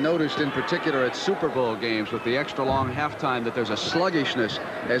 I have noticed in particular at Super Bowl games with the extra long halftime that there's a sluggishness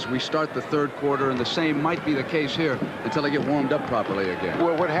as we start the third quarter, and the same might be the case here until they get warmed up properly again.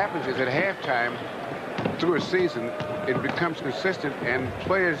 Well, what happens is at halftime through a season, it becomes consistent, and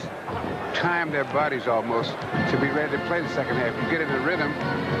players time their bodies almost to be ready to play the second half. You get in a rhythm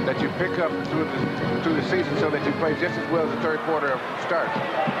that you pick up through the season so that you play just as well as the third quarter starts.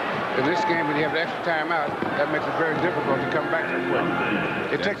 In this game, when you have an extra time out, that makes it very difficult to come back to the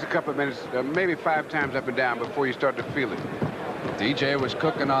play. It takes a couple of minutes, maybe 5 times up and down before you start to feel it. DJ was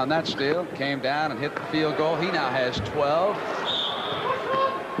cooking on that steal, came down and hit the field goal. He now has 12.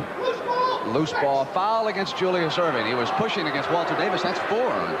 Loose ball foul against Julius Erving. He was pushing against Walter Davis. That's 4.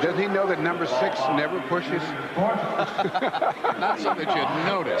 Doesn't he know that number 6 never pushes? Not something that you'd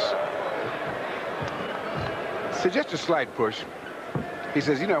notice. So just a slight push. He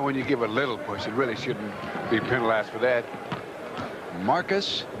says, you know, when you give a little push, it really shouldn't be penalized for that.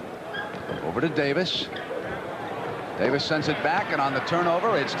 Marcus over to Davis. Davis sends it back, and on the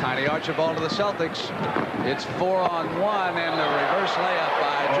turnover, it's Tiny Archibald to the Celtics. It's 4-on-1, and the reverse layup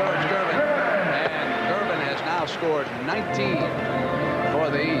by George Gervin. And Gervin has now scored 19 for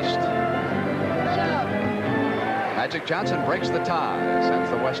the East. Magic Johnson breaks the tie, sends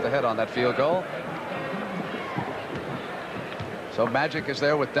the West ahead on that field goal. So So Magic is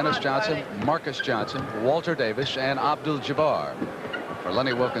there with Dennis Johnson, Marcus Johnson, Walter Davis, and Abdul-Jabbar. For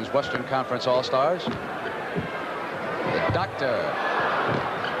Lenny Wilkens Western Conference All-Stars, the Doctor.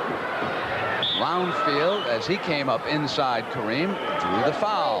 Round field as he came up inside Kareem, drew the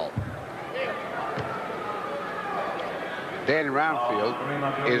foul. Danny Roundfield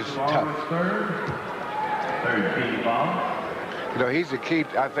is tough. You know, he's the key,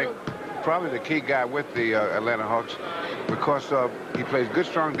 I think, probably the key guy with the Atlanta Hawks, because he plays good,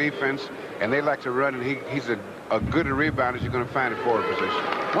 strong defense, and they like to run, and he's a good rebounder as you're going to find in forward position.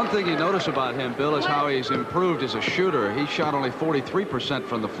 One thing you notice about him, Bill, is how he's improved as a shooter. He shot only 43%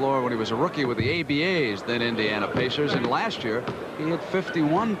 from the floor when he was a rookie with the ABAs, then Indiana Pacers, and last year he had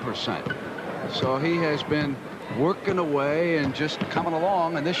 51%. So he has been working away and just coming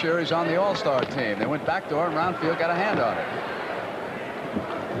along, and this year he's on the All-Star team. They went backdoor, and Roundfield got a hand on it.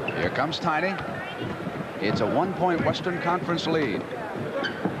 Here comes Tiny. It's a 1-point Western Conference lead.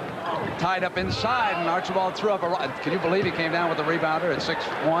 Tied up inside, and Archibald threw up a... Can you believe he came down with the rebounder at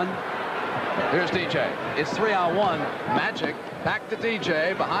 6-1? Here's DJ. It's 3-on-1. Magic back to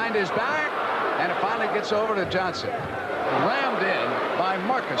DJ, behind his back, and it finally gets over to Johnson. Rammed in by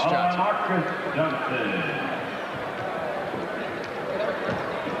Marcus Johnson. Marcus Johnson.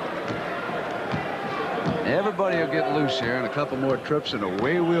 Everybody will get loose here, and a couple more trips, and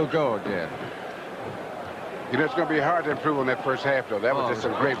away we'll go again. You know, it's going to be hard to improve on that first half, though. That was just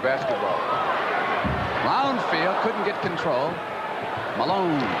some great basketball. Roundfield couldn't get control.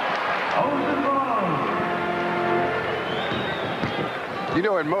 Malone. You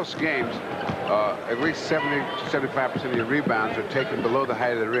know, in most games, at least 70-75% of your rebounds are taken below the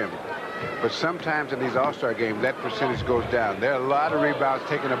height of the rim. But sometimes in these All-Star games, that percentage goes down. There are a lot of rebounds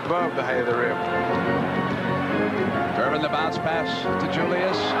taken above the height of the rim. Durbin, the bounce pass to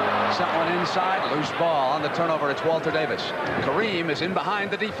Julius. Sent one inside. Loose ball on the turnover. It's Walter Davis. Kareem is in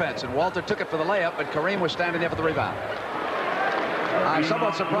behind the defense, and Walter took it for the layup, but Kareem was standing there for the rebound. I'm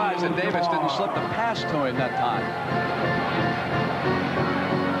somewhat surprised that Davis didn't slip the pass to him that time.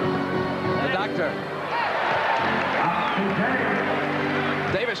 The Doctor.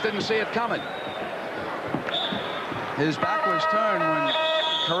 Davis didn't see it coming. His back was turned when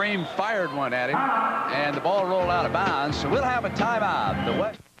Kareem fired one at him, and the ball rolled out of bounds. So we'll have a timeout. The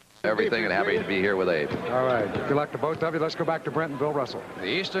West. Everything, and happy to be here with Abe. All right. Good luck to both of you. Let's go back to Brent and Bill Russell. The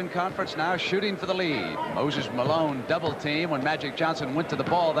Eastern Conference now shooting for the lead. Moses Malone double team when Magic Johnson went to the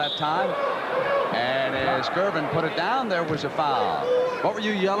ball that time. And as Gervin put it down, there was a foul. What were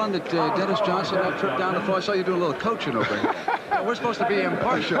you yelling that Dennis Johnson had tripped down the floor? I saw you doing a little coaching over here. Yeah, we're supposed to be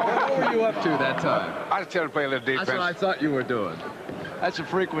impartial. What were you up to that time? I was trying to play a little defense. That's what I thought you were doing. That's a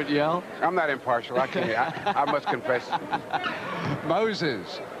frequent yell. I'm not impartial. I can't. I must confess.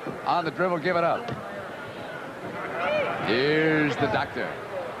 Moses on the dribble, give it up. Here's the Doctor.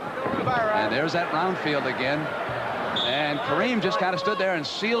 And there's that Roundfield again. And Kareem just kind of stood there and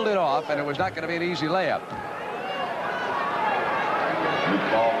sealed it off, and it was not going to be an easy layup.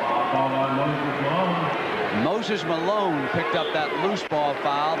 Moses Malone picked up that loose ball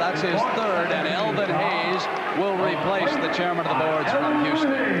foul. That's his third, and Elvin Hayes will replace the chairman of the boards from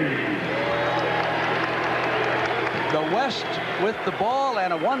Houston. The West with the ball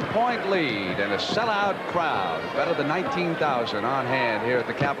and a 1-point lead and a sellout crowd. Better than 19,000 on hand here at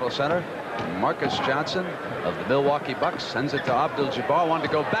the Capitol Center. Marcus Johnson of the Milwaukee Bucks sends it to Abdul-Jabbar. Wanted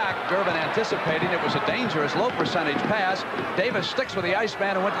to go back. Gervin anticipating. It was a dangerous low percentage pass. Davis sticks with the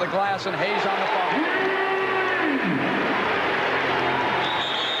Iceman and went to the glass, and Hayes on the phone.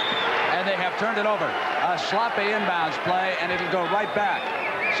 And they have turned it over. A sloppy inbounds play, and it'll go right back.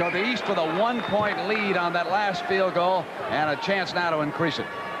 So the East with a 1-point lead on that last field goal, and a chance now to increase it.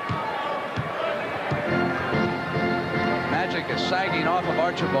 Magic is sagging off of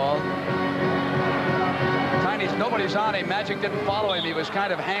Archibald. Nobody's on him. Magic didn't follow him. He was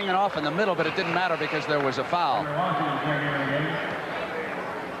kind of hanging off in the middle, but it didn't matter because there was a foul.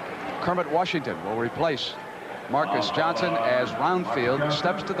 Kermit Washington will replace Marcus Johnson as Roundfield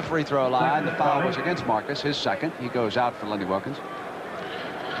steps to the free throw line. The foul was against Marcus, his second. He goes out for Lenny Wilkens.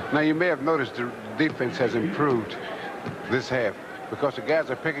 Now, you may have noticed the defense has improved this half because the guys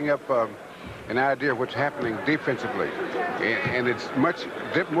are picking up an idea of what's happening defensively. And it's much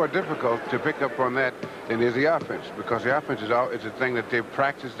more difficult to pick up on that than is the offense, because the offense is the thing that they've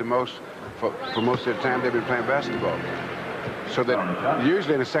practiced the most for most of the time they've been playing basketball. So that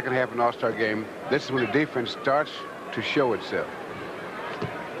usually in the second half of an All-Star game, this is when the defense starts to show itself.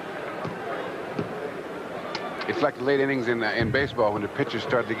 It's like the late innings in baseball when the pitchers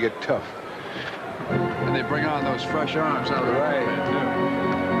start to get tough. And they bring on those fresh arms out of the bullpen, too.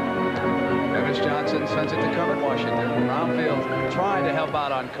 Dennis Johnson sends it to Kermit Washington. Brownfield trying to help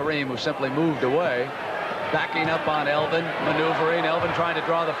out on Kareem, who simply moved away. Backing up on Elvin, maneuvering. Elvin trying to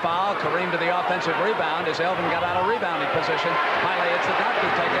draw the foul. Kareem to the offensive rebound as Elvin got out of rebounding position. Finally, it's the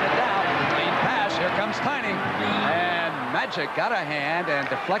doctor taking it down. Clean pass. Here comes Tiny. And Magic got a hand and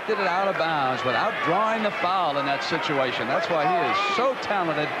deflected it out of bounds without drawing the foul in that situation. That's why he is so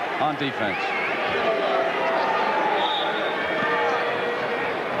talented on defense.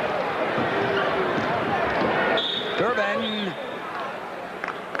 Gervin.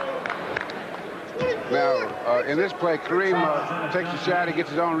 Now, in this play, Kareem takes a shot. He gets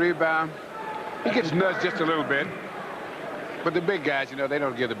his own rebound. He gets nudged just a little bit. But the big guys, you know, they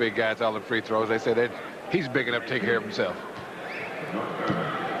don't give the big guys all the free throws. They say that he's big enough to take care of himself.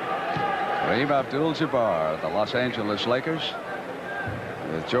 Kareem Abdul-Jabbar, the Los Angeles Lakers,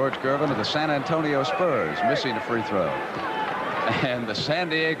 with George Gervin of the San Antonio Spurs missing a free throw. And the San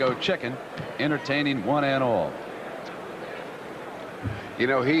Diego Chicken entertaining one and all. You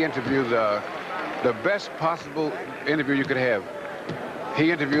know, he interviewed the best possible interview you could have.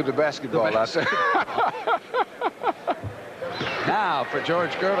 He interviewed the basketball out there. Now for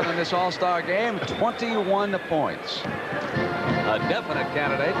George Gervin in this all-star game, 21 points. A definite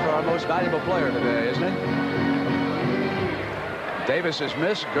candidate for our most valuable player today, isn't he? Davis has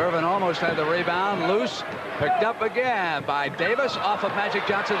missed. Gervin almost had the rebound. Loose. Picked up again by Davis off of Magic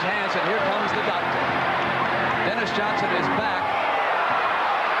Johnson's hands. And here comes the doctor. Dennis Johnson is back.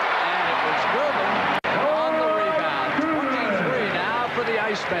 And it was Gervin on the rebound. 23 now for the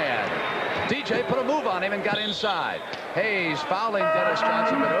Iceman. DJ put a move on him and got inside. Hayes fouling Dennis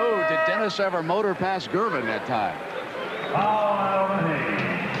Johnson, but oh, did Dennis ever motor past Gervin that time?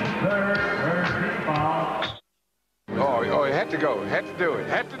 Oh, he had to go. Had to do it.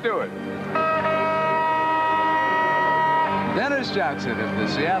 Had to do it. Dennis Johnson of the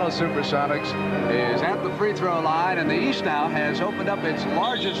Seattle Supersonics is at the free throw line, and the East now has opened up its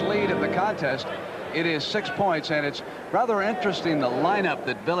largest lead of the contest. It is 6 points, and it's rather interesting the lineup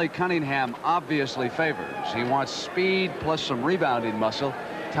that Billy Cunningham obviously favors. He wants speed plus some rebounding muscle.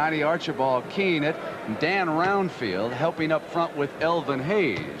 Tiny Archibald keying it. Dan Roundfield helping up front with Elvin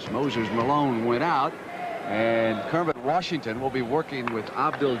Hayes. Moses Malone went out. And Kermit Washington will be working with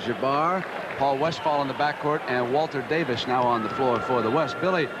Abdul-Jabbar, Paul Westphal in the backcourt, and Walter Davis now on the floor for the West.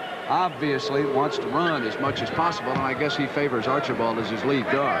 Billy obviously wants to run as much as possible, and I guess he favors Archibald as his lead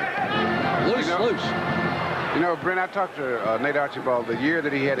guard. Loose. You know, Brent, I talked to Nate Archibald the year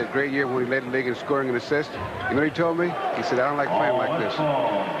that he had a great year when he led the league in scoring and assists. You know what he told me? He said, I don't like playing like this.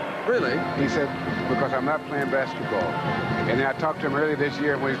 Really? He said, because I'm not playing basketball. And then I talked to him earlier this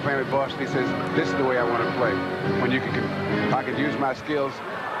year when he was playing with Boston. He says, this is the way I want to play. When I can use my skills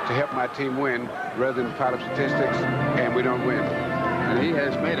to help my team win rather than pile up statistics, and we don't win. And he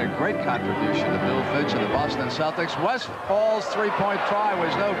has made a great contribution to Bill Finch and the Boston Celtics. Westfall's three-point try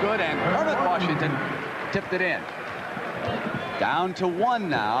was no good, and Kermit Washington tipped it in. Down to 1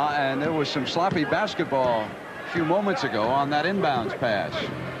 now, and there was some sloppy basketball a few moments ago on that inbounds pass.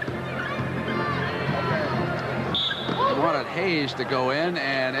 He wanted Hayes to go in,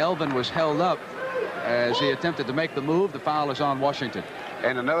 and Elvin was held up as he attempted to make the move. The foul is on Washington.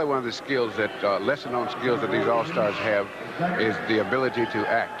 And another one of the skills that, lesser-known skills that these All-Stars have is the ability to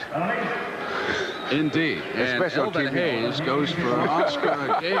act. Indeed. And Elvin Hayes goes for an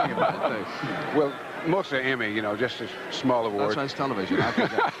Oscar game, I think. Well, mostly an Emmy, you know, just a small award. That's television. I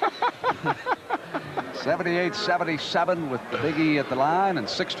forgot. 78-77 with the Big E at the line, and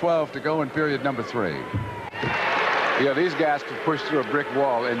 6:12 to go in period number 3. You know, these guys can push through a brick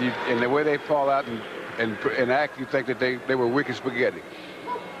wall, and the way they fall out and act, you think that they were wicked spaghetti.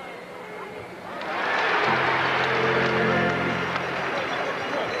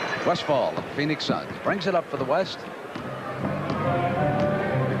 Westphal of Phoenix Suns brings it up for the West.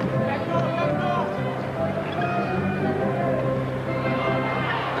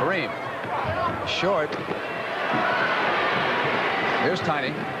 Kareem. Short. Here's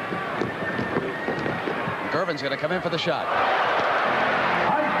Tiny. Gervin's going to come in for the shot.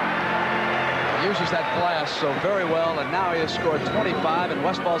 He uses that glass so very well, and now he has scored 25, and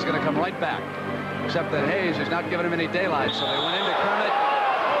Westfall's going to come right back. Except that Hayes is not giving him any daylight, so they went into Kermit.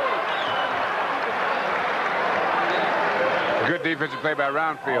 Good defensive play by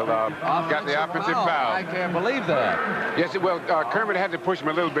Roundfield. Got the offensive foul. I can't believe that. Yes, well, Kermit had to push him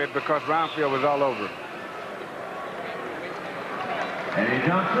a little bit because Roundfield was all over.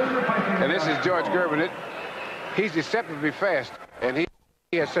 And this is George Gervin. He's deceptively fast, and he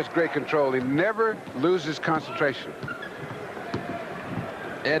has such great control. He never loses concentration.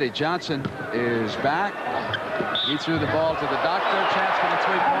 Eddie Johnson is back. He threw the ball to the doctor. Chance for the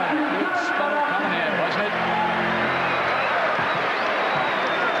three-pointer. Good spinner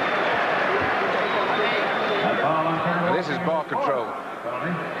ball control.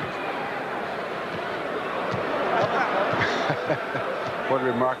 What a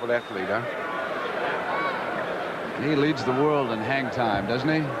remarkable athlete, huh? He leads the world in hang time, doesn't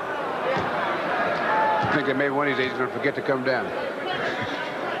he? I think that maybe one of these days he's going to forget to come down.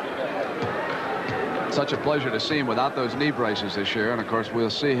 Such a pleasure to see him without those knee braces this year. And, of course, we'll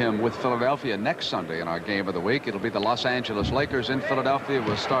see him with Philadelphia next Sunday in our game of the week. It'll be the Los Angeles Lakers in Philadelphia.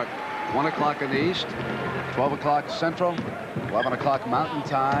 We'll start 1 o'clock in the East, 12 o'clock Central, 11 o'clock Mountain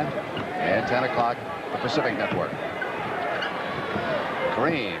Time, and 10 o'clock the Pacific Network.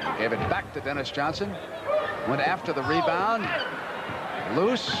 Kareem gave it back to Dennis Johnson. Went after the rebound.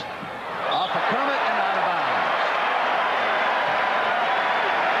 Loose. Off of Kermit and out of bounds.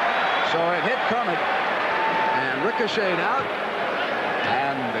 So it hit Kermit and ricocheted out.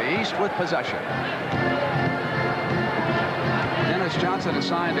 And the East with possession. Dennis Johnson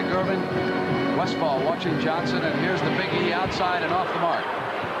assigned to Gervin. Westfall watching Johnson. And here's the Big E outside and off the mark.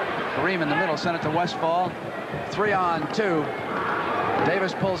 Kareem in the middle, sent it to Westfall. 3-on-2.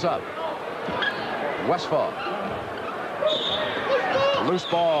 Davis pulls up. Westfall. Loose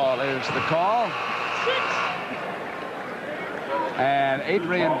ball is the call. And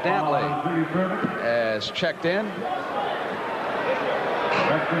Adrian Dantley has checked in.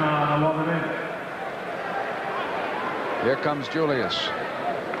 Here comes Julius.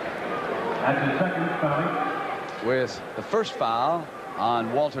 With the first foul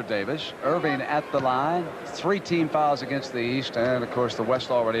on Walter Davis. Irving at the line. 3 team fouls against the East. And, of course, the West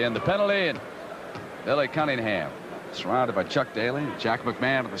already in. The penalty. And Billy Cunningham surrounded by Chuck Daly. Jack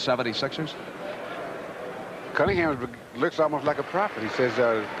McMahon of the 76ers. Cunningham looks almost like a prophet. He says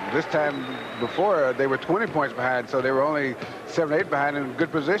this time before they were 20 points behind, so they were only 7 or 8 behind in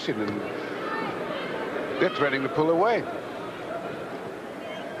good position. And they're threatening to pull away.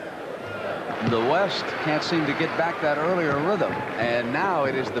 The West can't seem to get back that earlier rhythm. And now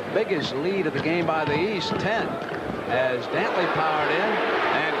it is the biggest lead of the game by the East, 10. As Dantley powered in,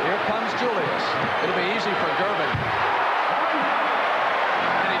 and here comes Julius. It'll be easy for Gervin.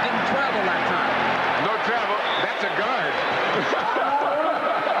 And he didn't travel that time. No travel. That's a guard.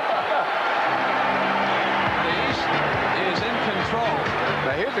 The East is in control.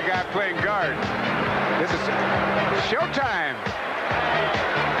 Now here's a guy playing guard. This is showtime.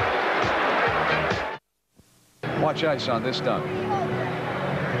 Watch ice on this dunk.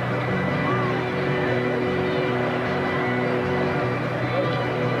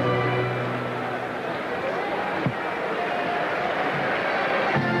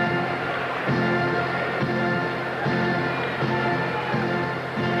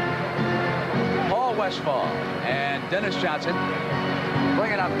 Paul Westfall and Dennis Johnson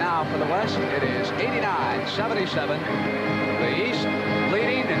bring it up now for the West. It is 89-77. The East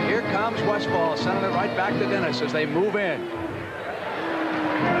leading, and here comes Westfall, sending it right back to Dennis as they move in.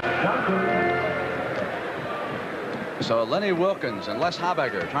 So Lenny Wilkins and Les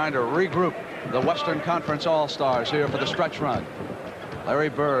Habegger trying to regroup the Western Conference All-Stars here for the stretch run. Larry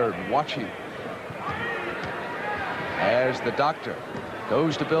Bird watching as the doctor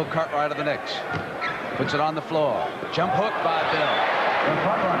goes to Bill Cartwright of the Knicks. Puts it on the floor. Jump hook by Bill.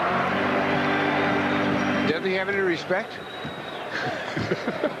 Doesn't he have any respect?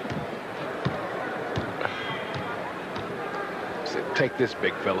 Take this,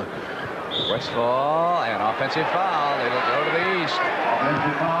 big fella. Westfall, and offensive foul. It'll go to the East.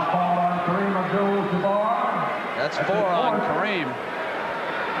 Offensive foul called on Kareem Abdul-Jabbar. That's 4 on Kareem.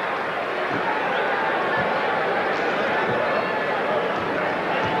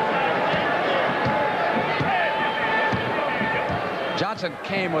 Johnson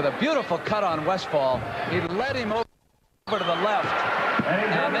came with a beautiful cut on Westfall. He led him over to the left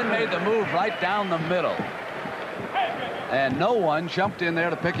and then made the move right down the middle. And no one jumped in there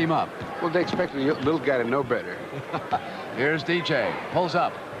to pick him up. Well, they expected the little guy to know better. Here's DJ. Pulls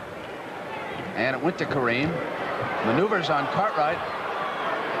up. And it went to Kareem. Maneuvers on Cartwright.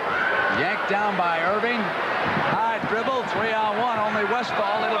 Yanked down by Irving. High dribble. 3-on-1. Only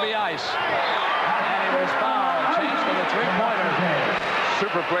Westfall. It'll be ice. And he was fouled. Changed for the three-pointer.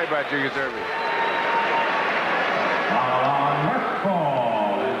 Super play by Julius Irving.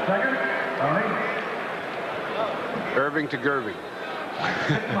 Westfall in second. Irving to Gervin.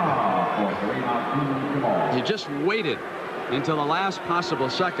 He just waited until the last possible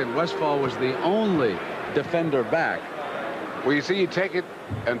second. Westfall was the only defender back. Well, you see, you take it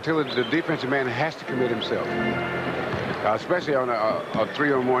until the defensive man has to commit himself, especially on a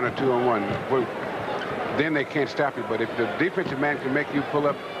 3-on-1 or 2-on-1. Well, then they can't stop you. But if the defensive man can make you pull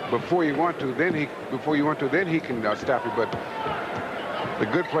up before you want to, then he can stop you. But the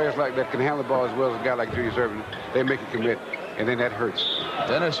good players like that can handle the ball as well as a guy like Julius Irving, they make you commit. and then that hurts.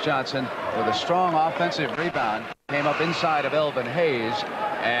 Dennis Johnson with a strong offensive rebound came up inside of Elvin Hayes,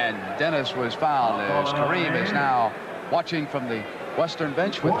 and Dennis was fouled as Kareem is now watching from the Western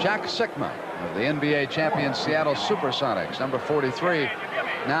bench with Jack Sikma of the NBA champion Seattle Supersonics, number 43,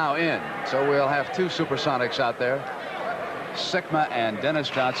 now in. So we'll have two Supersonics out there, Sikma and Dennis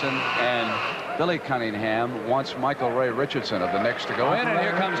Johnson, and Billy Cunningham wants Michael Ray Richardson of the Knicks to go in, and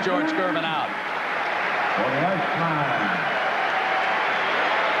here comes George Gervin out.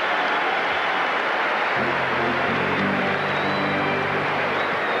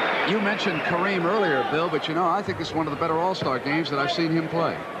 You mentioned Kareem earlier, Bill, but you know, I think it's one of the better All-Star games that I've seen him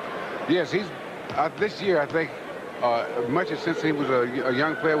play. Yes, he's this year, I think, much as since he was a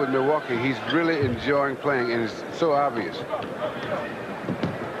young player with Milwaukee, he's really enjoying playing, and it's so obvious.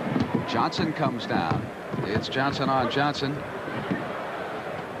 Johnson comes down. It's Johnson on Johnson.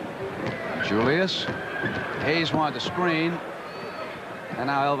 Julius. Hayes wanted to screen. And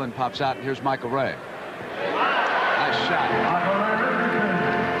now Elvin pops out, and here's Michael Ray. Nice shot.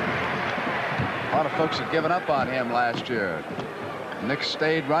 A lot of folks had given up on him last year. Knicks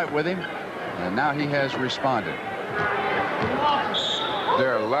stayed right with him, and now he has responded.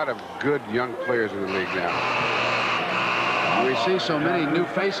 There are a lot of good young players in the league now. We see so many new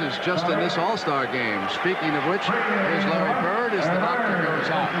faces just in this All-Star game. Speaking of which, here's Larry Bird as the doctor goes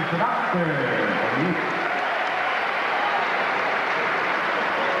out.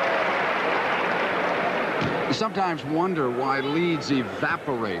 You sometimes wonder why leads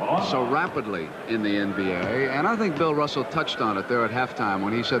evaporate so rapidly in the NBA, and I think Bill Russell touched on it there at halftime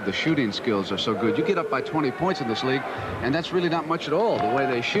when he said the shooting skills are so good. You get up by 20 points in this league, and that's really not much at all. The way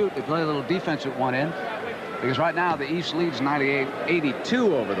they shoot, they play a little defense at one end, because right now the East leads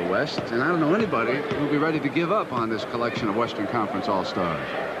 98-82 over the West, and I don't know anybody who'll be ready to give up on this collection of Western Conference All-Stars.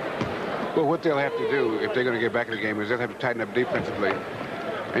 Well, what they'll have to do if they're going to get back in the game is they'll have to tighten up defensively.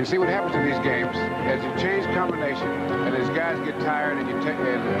 And see what happens in these games as you change combination and as guys get tired and you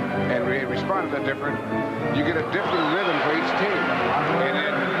respond a little different, you get a different rhythm for each team.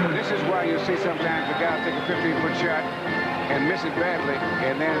 And this is why you see sometimes the guy take a 15-foot shot and miss it badly,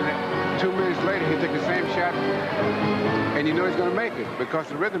 and then 2 minutes later he takes the same shot and you know he's going to make it because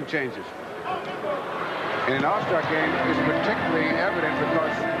the rhythm changes. And an All-Star game is particularly evident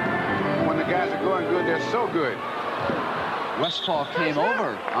because when the guys are going good, they're so good. Westfall came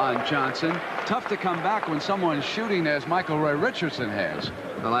over on Johnson. Tough to come back when someone's shooting as Michael Ray Richardson has.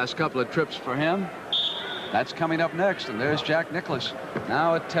 The last couple of trips for him. That's coming up next, and there's Jack Nicklaus,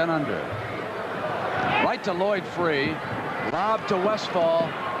 now at 10 under. Right to Lloyd Free. Lob to Westfall.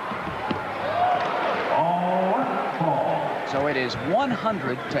 So it is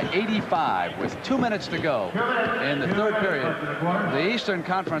 100-85 with 2 minutes to go in the third period. The Eastern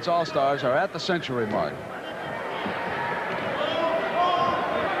Conference All-Stars are at the century mark.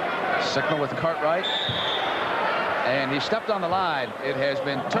 Sikma with Cartwright, and he stepped on the line. It has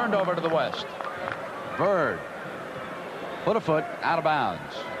been turned over to the West. Bird put a foot out of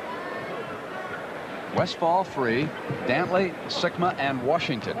bounds. Westfall free. Dantley, Sikma, and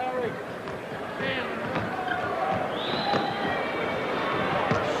Washington.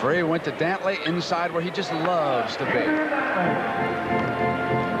 Free went to Dantley inside where he just loves to be.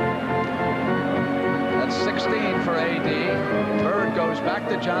 That's 16 for AD. Bird goes back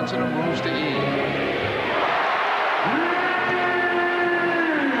to Johnson and moves to E.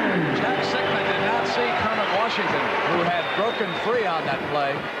 Jack Sikma did not see Kermit Washington, who had broken free on that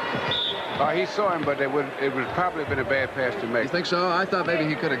play. He saw him, but it would probably have been a bad pass to make. You think so? I thought maybe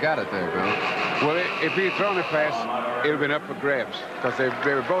he could have got it there, Bill. Well, if he had thrown the pass, it would have been up for grabs because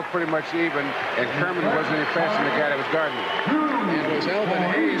they were both pretty much even, and Kermit wasn't any faster than the guy that was guarding him. And it was Elvin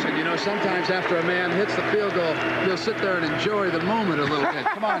Hayes, and you know, sometimes after a man hits the field goal, he'll sit there and enjoy the moment a little bit.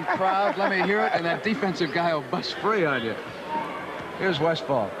 Come on, crowd, let me hear it, and that defensive guy will bust free on you. Here's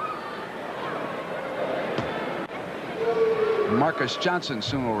Westfall. Marcus Johnson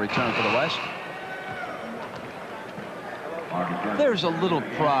soon will return for the West. There's a little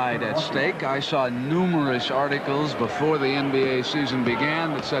pride at stake. I saw numerous articles before the NBA season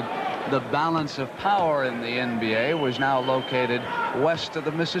began that said the balance of power in the NBA was now located west of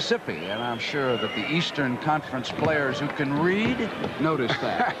the Mississippi, and I'm sure that the Eastern Conference players who can read noticed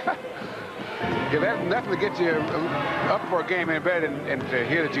that. Yeah, that definitely gets you up for a game in bed and to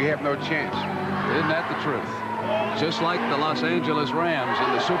hear that you have no chance. Isn't that the truth? Just like the Los Angeles Rams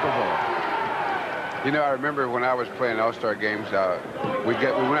in the Super Bowl. You know, I remember when I was playing All-Star games, we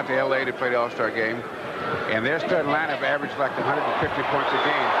went out to L.A. to play the All-Star game, and their starting lineup averaged like 150 points a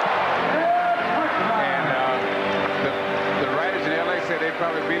game. And the writers in L.A. said they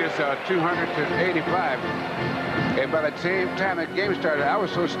probably beat us 200 to 85. And by the time the game started, I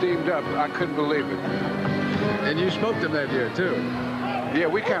was so steamed up, I couldn't believe it. And you smoked him that year, too. Yeah,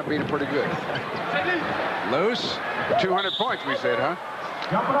 we kind of beat him pretty good. Loose. 200 points, we said, huh?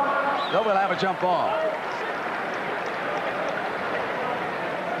 So we'll have a jump ball.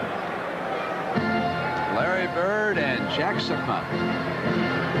 Larry Bird and Jack Sikma.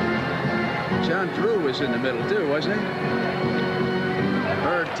 John Drew was in the middle, too, wasn't he?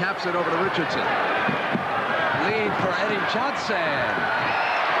 Bird taps it over to Richardson. Lead for Eddie Johnson.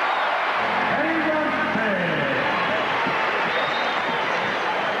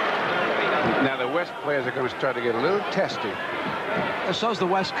 Now the West players are going to start to get a little testy. And so's the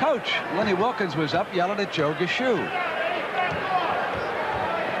West coach. Lenny Wilkins was up yelling at Joe Gushue.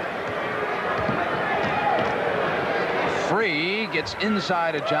 Free gets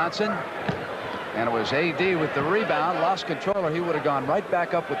inside of Johnson. And it was A.D. with the rebound. Lost control, or he would have gone right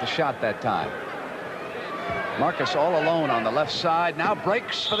back up with the shot that time. Marcus all alone on the left side. Now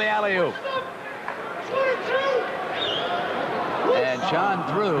breaks for the alley-oop. And John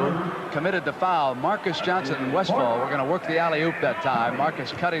Drew committed the foul. Marcus Johnson and Westfall were going to work the alley-oop that time.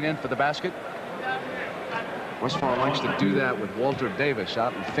 Marcus cutting in for the basket. Westfall likes to do that with Walter Davis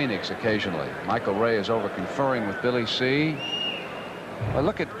out in Phoenix occasionally. Michael Ray is over conferring with Billy C. Well,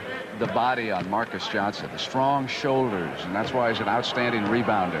 look at the body on Marcus Johnson, the strong shoulders, and that's why he's an outstanding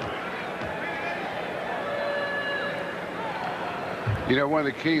rebounder. You know, one of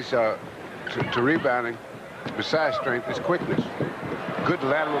the keys to rebounding, besides strength, is quickness. Good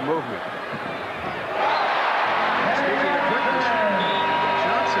lateral movement. Speaking of quickness,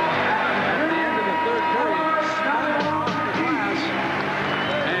 Johnson, at the end of the third period, snapped off the glass,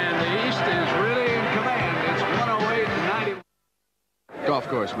 and the East is really in command. It's 108-90. Golf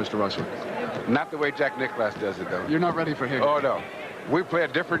course, Mr. Russell. Not the way Jack Nicklaus does it, though. You're not ready for him. Oh, no. We play a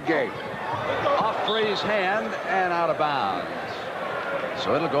different game. Off Free's hand and out of bounds.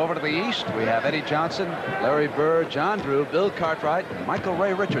 So it'll go over to the East. We have Eddie Johnson, Larry Bird, John Drew, Bill Cartwright, and Michael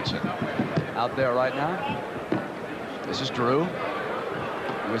Ray Richardson out there right now. This is Drew.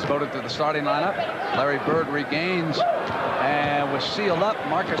 He was voted to the starting lineup. Larry Bird regains and was sealed up.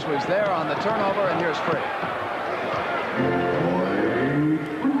 Marcus was there on the turnover, and here's Free.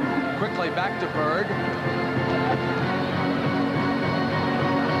 Quickly back to Bird.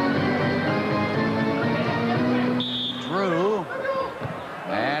 Drew.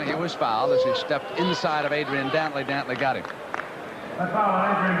 And he was fouled as he stepped inside of Adrian Dantley. Dantley got him.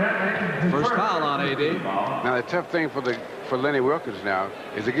 First foul on A.D. Now, the tough thing for Lenny Wilkins now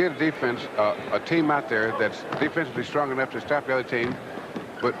is to get a defense, a team out there that's defensively strong enough to stop the other team,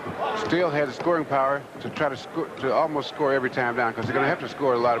 but still has the scoring power to try to score, to almost score every time down, because they're going to have to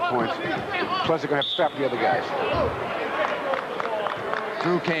score a lot of points. Plus, they're going to have to stop the other guys.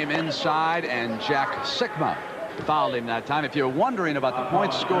 Drew came inside, and Jack Sikma fouled him that time. If you're wondering about the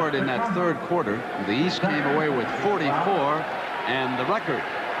points scored in that third quarter, the East came away with 44, and the record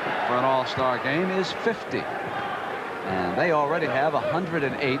for an all-star game is 50. And they already have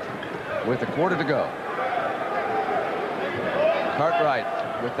 108 with a quarter to go. Cartwright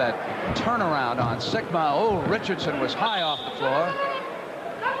with that turnaround on Sikma. Oh, Richardson was high off the floor.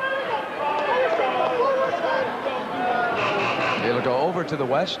 It'll go over to the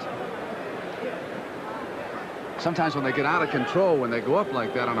West. Sometimes when they get out of control, when they go up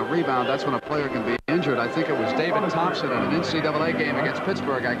like that on a rebound, that's when a player can be injured. I think it was David Thompson in an NCAA game against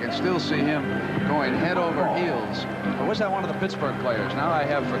Pittsburgh. I can still see him going head over heels. Or was that one of the Pittsburgh players? Now I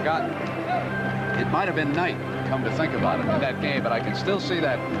have forgotten. It might have been Knight, come to think about it, in that game, but I can still see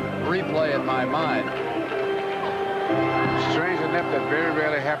that replay in my mind. Strange enough, that very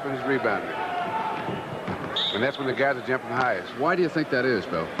rarely happens rebounding. And that's when the guys are jumping highest. Why do you think that is,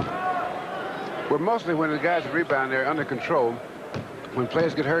 Bill? Well, mostly when the guys rebound, they're under control. When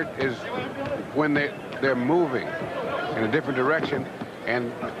players get hurt is when they're moving in a different direction,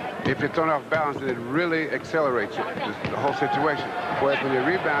 and if they're thrown off balance, then it really accelerates the whole situation. Whereas when you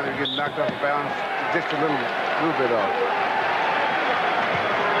rebound and you get knocked off balance, just a little bit off.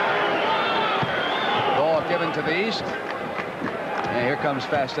 Ball given to the East. And here comes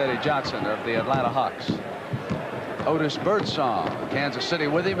Fast Eddie Johnson of the Atlanta Hawks. Otis Birdsong, Kansas City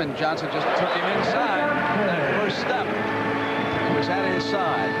with him, and Johnson just took him inside. That first step, he was at his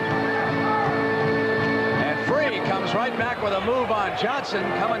side. And Free comes right back with a move on Johnson,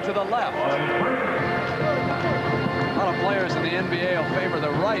 coming to the left. A lot of players in the NBA will favor the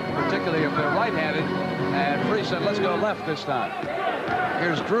right, particularly if they're right-handed. And Free said, let's go left this time.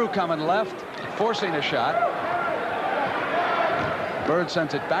 Here's Drew coming left, forcing a shot. Bird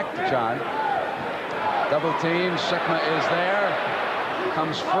sends it back to John. Double team, Sikma is there.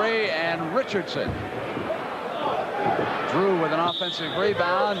 comes free, and Richardson. Drew with an offensive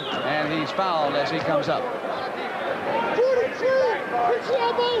rebound, and he's fouled as he comes up.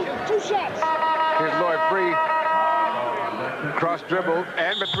 Here's Lloyd Free. Cross dribble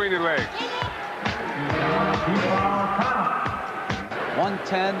and between the legs.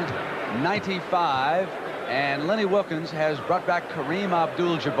 110-95, and Lenny Wilkins has brought back Kareem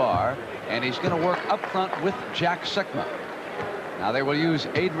Abdul-Jabbar, and he's going to work up front with Jack Sikma. Now they will use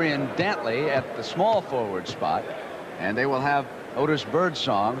Adrian Dantley at the small forward spot, and they will have Otis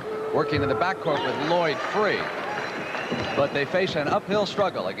Birdsong working in the backcourt with Lloyd Free. But they face an uphill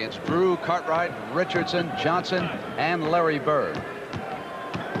struggle against Drew, Cartwright, Richardson, Johnson, and Larry Bird.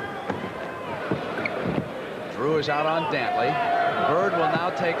 Drew is out on Dantley. Bird will now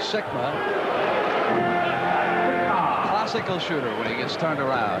take Sikma. Classical shooter when he gets turned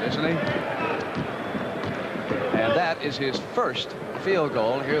around, isn't he? And that is his first field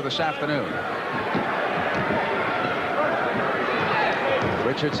goal here this afternoon.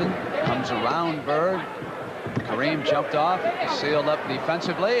 Richardson comes around Bird. Kareem jumped off, sealed up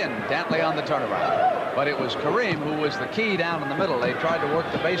defensively, and Dantley on the turnaround. But it was Kareem who was the key down in the middle. They tried to work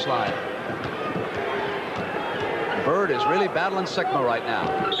the baseline. Bird is really battling Sikma right now.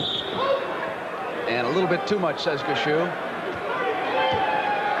 And a little bit too much, says Gushue.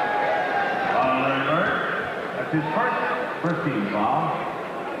 That's his first team foul.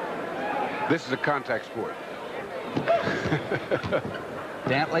 This is a contact sport.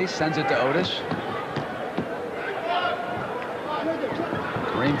 Dantley sends it to Otis.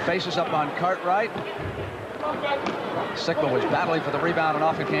 Kareem faces up on Cartwright. Sikma was battling for the rebound, and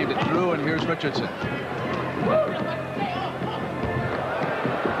off it came to Drew, and here's Richardson.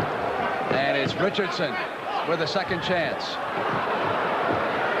 And it's Richardson with a second chance.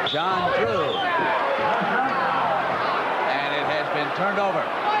 John Drew. And it has been turned over.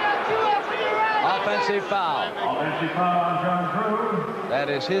 Offensive foul. Offensive foul on John Drew. That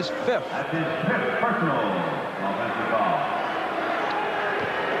is his fifth. That's his fifth personal offensive foul.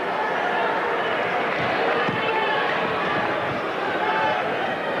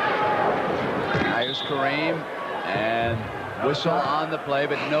 Here's Kareem, and whistle on the play,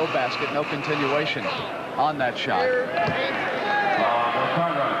 but no basket, no continuation on that shot.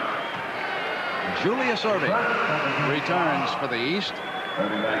 Julius Erving returns for the East,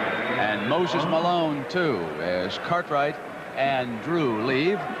 and Moses Malone too, as Cartwright and Drew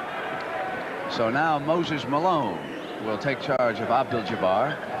leave. So now Moses Malone will take charge of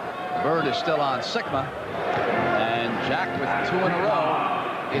Abdul-Jabbar. Bird is still on Sikma, and Jack with two in a row.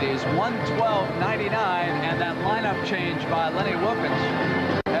 It is 112-99, and that lineup change by Lenny Wilkins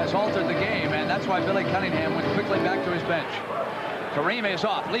has altered the game, and that's why Billy Cunningham went quickly back to his bench. Kareem is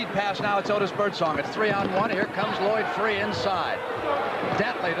off. Lead pass now. It's Otis Birdsong. It's 3-on-1. Here comes Lloyd Free inside.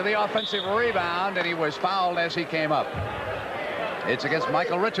 Dantley to the offensive rebound, and he was fouled as he came up. It's against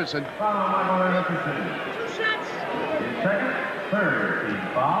Michael Richardson. Foul on Michael Richardson. His second, third team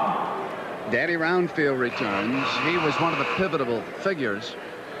foul. Danny Roundfield returns. He was one of the pivotal figures.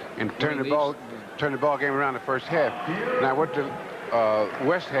 And turn the ball game around the first half. Now what the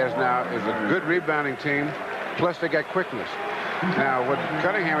West has now is a good rebounding team, plus they got quickness. Now what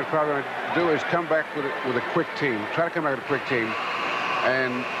Cunningham is probably going to do is come back with a quick team, try to come back with a quick team,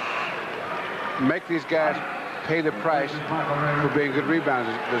 and make these guys pay the price for being good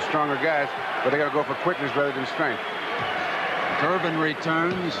rebounders. The stronger guys, but they got to go for quickness rather than strength. Irvin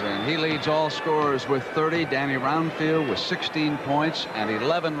returns, and he leads all scorers with 30. Danny Roundfield with 16 points and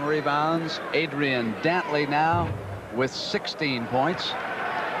 11 rebounds. Adrian Dantley now with 16 points.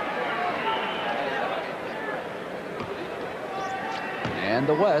 And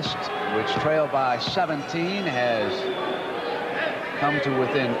the West, which trailed by 17, has come to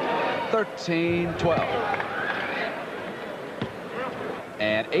within 13-12.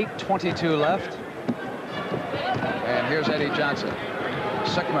 And 8:22 left. And here's Eddie Johnson.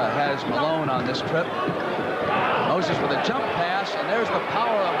 Sikma has Malone on this trip. Moses with a jump pass, and there's the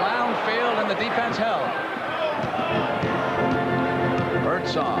power of Roundfield, and the defense held.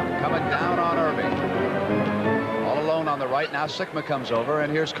 Birdsong coming down on Irving. All alone on the right. Now Sikma comes over,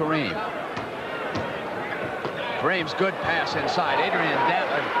 and here's Kareem. Kareem's good pass inside. Adrian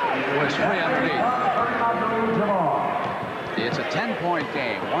Dantley was free underneath. It's a 10-point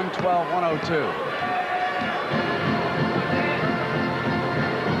game, 112-102.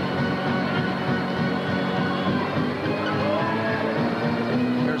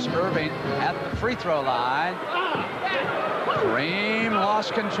 Irving at the free throw line. Kareem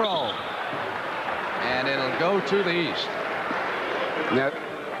lost control, and it'll go to the East. Now,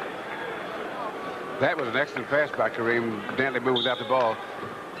 That was an excellent pass by Kareem. Dantley moved without the ball.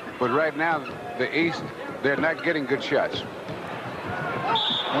 But right now, the East, they're not getting good shots.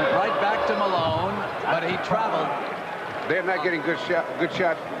 Went right back to Malone, but he traveled. They're not getting good shots.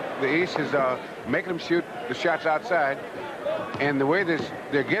 The East is making them shoot the shots outside. And the way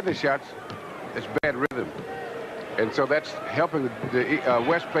they're getting the shots, it's bad rhythm. And so that's helping the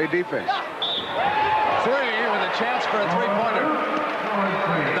West play defense. Three with a chance for a three-pointer.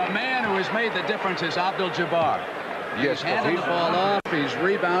 The man who has made the difference is Abdul-Jabbar. Yes, he's handing the ball off, he's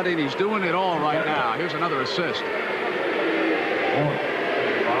rebounding, he's doing it all right now. Here's another assist.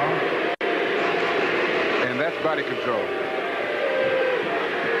 And that's body control.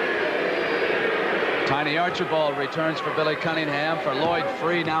 Tiny Archibald returns for Billy Cunningham for Lloyd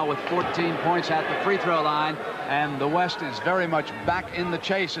Free, now with 14 points at the free throw line. And the West is very much back in the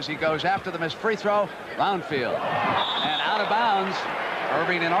chase as he goes after the missed free throw. Roundfield. And out of bounds.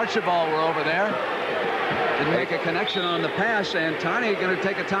 Irving and Archibald were over there. Didn't make a connection on the pass, and Tiny going to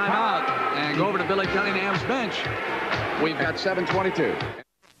take a timeout and go over to Billy Cunningham's bench. We've got 7:22.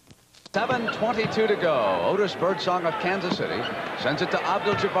 7:22 to go. Otis Birdsong of Kansas City sends it to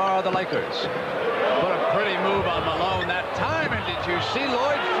Abdul-Jabbar of the Lakers. What a pretty move on Malone that time. And did you see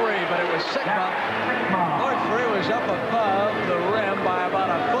Lloyd Free? But it was Sikma. Lloyd Free was up above the rim by about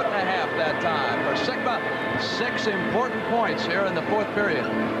a foot and a half that time. For Sikma, 6 important points here in the fourth period.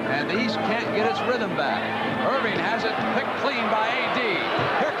 And the East can't get its rhythm back. Irving has it picked clean by A.D.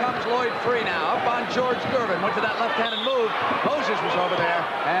 Here comes Lloyd Free now. Up on George Gervin. Went for that left-handed move. Moses was over there.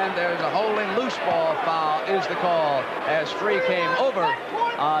 And there's a holding loose ball foul is the call as Free came over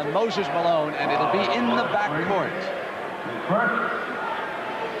on Moses Malone, and it'll be in the backcourt. First,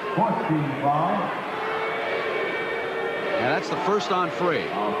 14 foul. And that's the first on Free.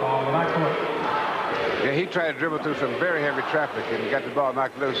 I'll call the backcourt. Yeah, he tried to dribble through some very heavy traffic and got the ball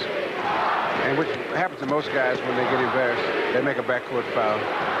knocked loose. And which happens to most guys when they get embarrassed. They make a backcourt foul.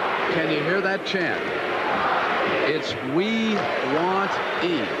 Can you hear that chant? It's "We want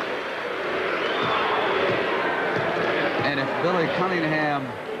E." And if Billy Cunningham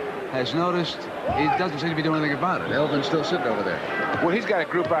has noticed, he doesn't seem to be doing anything about it. Elvin's still sitting over there. Well, he's got a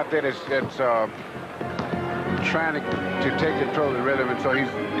group out there that's trying to take control of the rhythm, and so he's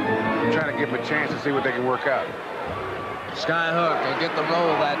trying to give them a chance to see what they can work out. Skyhook will get the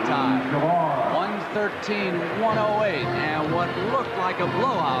roll that time. 113-108, and what looked like a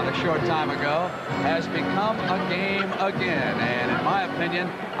blowout a short time ago has become a game again. And in my opinion,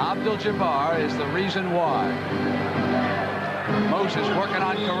 Abdul-Jabbar is the reason why. Moses working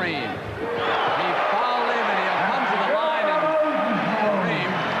on Kareem. He fouled him, and he'll come to the line, and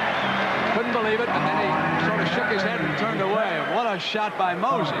Kareem couldn't believe it, but then he sort of shook his head and turned away. What a shot by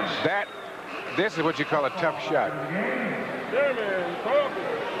Moses. This is what you call a tough shot.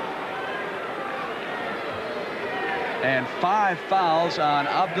 And 5 fouls on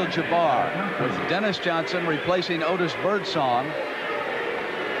Abdul-Jabbar, with Dennis Johnson replacing Otis Birdsong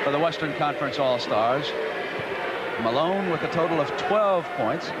for the Western Conference All-Stars. Malone with a total of 12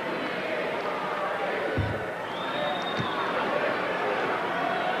 points.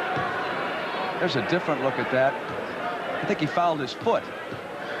 There's a different look at that. I think he fouled his foot.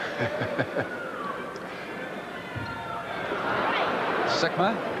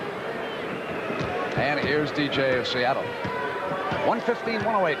 Sikma. And here's DJ of Seattle.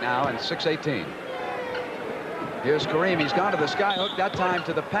 115-108 now and 6:18. Here's Kareem. He's gone to the skyhook, that time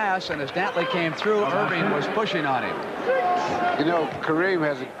to the pass, and as Dantley came through, Irving was pushing on him. You know, Kareem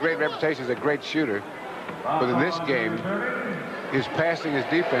has a great reputation as a great shooter, but in this game, his passing, his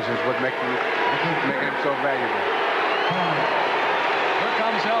defense is what making him so valuable. Here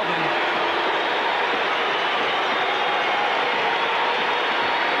comes Elvin.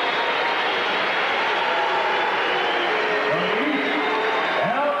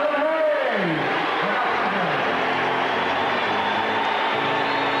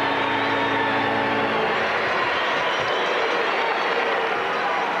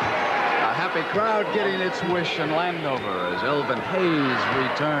 Crowd getting its wish in Landover as Elvin Hayes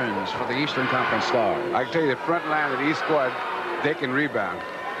returns for the Eastern Conference Stars. I can tell you, the front line of the East squad, they can rebound.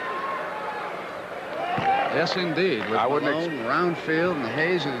 Yes, indeed. With Malone, Roundfield, and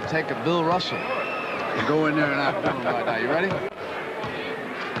Hayes, it'll take a Bill Russell to go in there and outdo him right now. You ready?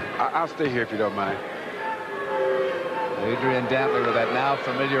 I'll stay here if you don't mind. Adrian Dantley with that now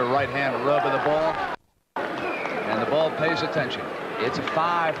familiar right-hand rub of the ball. And the ball pays attention. It's a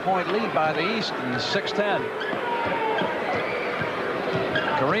 5-point lead by the East in 6-10.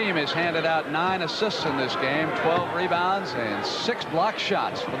 Kareem has handed out 9 assists in this game, 12 rebounds, and 6 block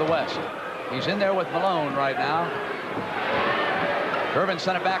shots for the West. He's in there with Malone right now. Gervin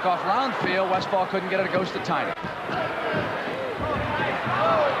sent it back off Roundfield. Westfall couldn't get it. It goes to Tiny.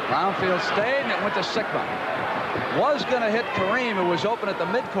 Roundfield stayed, and it went to Sigma. Was going to hit Kareem, who was open at the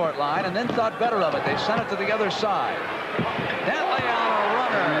midcourt line, and then thought better of it. They sent it to the other side. Dentley on a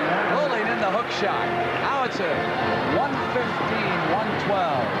runner, rolling in the hook shot. Now it's a 115-112.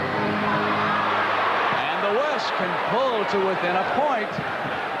 And the West can pull to within a point.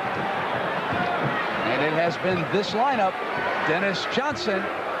 And it has been this lineup. Dennis Johnson,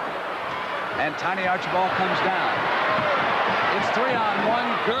 and Tiny Archibald comes down. It's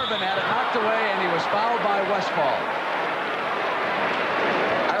 3-on-1. Gervin had it knocked away, and he was fouled by Westfall.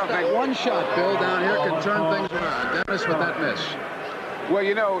 I don't think one shot, Bill, down here can turn things around. Dennis with that miss. Well,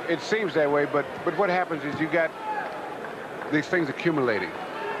 you know, it seems that way, but what happens is you got these things accumulating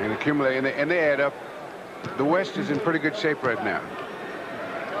and accumulating, and they add up. The West is in pretty good shape right now.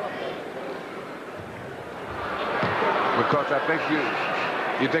 Because I think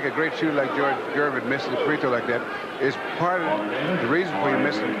you take a great shooter like George Gervin missing a free throw like that is part of the reason for you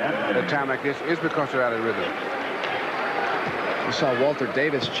missing at a time like this is because they're out of rhythm. We saw Walter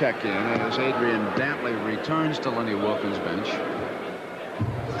Davis check in as Adrian Dantley returns to Lenny Wilkins' bench.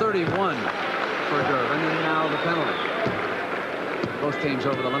 31 for Gervin, and now the penalty. Both teams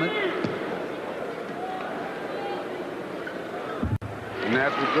over the limit. And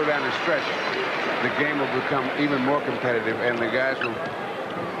as we go down the stretch, the game will become even more competitive, and the guys will,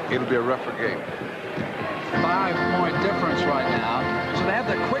 it'll be a rougher game. 5-point difference right now. So they have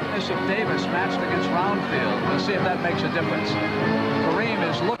the quickness of Davis matched against Roundfield. We'll see if that makes a difference. Kareem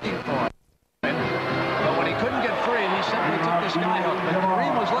is looking for him, but when he couldn't get free, he simply took the skyhook. But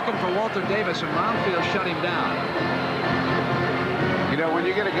Kareem was looking for Walter Davis, and Roundfield shut him down. You know, when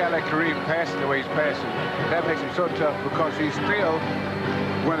you get a guy like Kareem passing the way he's passing, that makes him so tough because he's still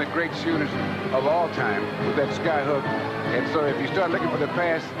one of the great shooters of all time with that sky hook. And so if you start looking for the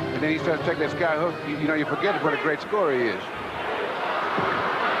pass and then he starts taking that sky hook, you know, you forget what a great scorer he is.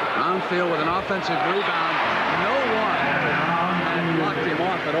 Roundfield with an offensive rebound. No one had blocked him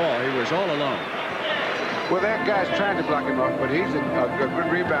off at all. He was all alone. Well, that guy's trying to block him off, but he's a good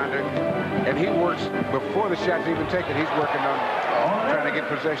rebounder, and he works before the shot's even taken. He's working on trying to get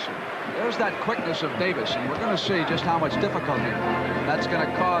possession. There's that quickness of Davis, and we're going to see just how much difficulty that's going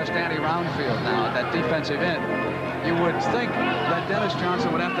to cause Danny Roundfield now at that defensive end. You would think that Dennis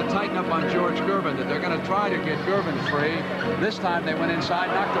Johnson would have to tighten up on George Gervin, that they're going to try to get Gervin free. This time they went inside,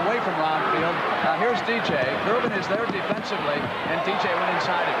 knocked away from Roundfield. Now here's DJ. Gervin is there defensively, and DJ went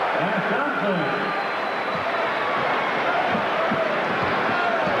inside it.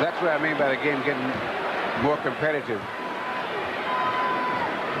 That's what I mean by the game getting more competitive.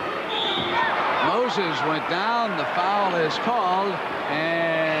 Moses went down. The foul is called,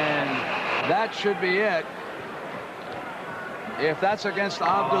 and that should be it. If that's against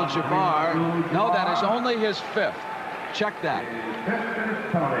Abdul-Jabbar, no, that is only his 5th. Check that.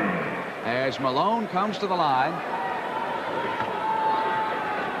 As Malone comes to the line.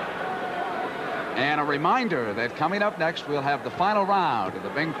 And a reminder that coming up next, we'll have the final round of the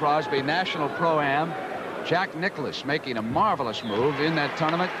Bing Crosby National Pro-Am. Jack Nicklaus making a marvelous move in that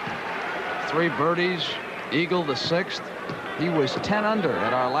tournament. 3 birdies, eagle the 6th. He was 10 under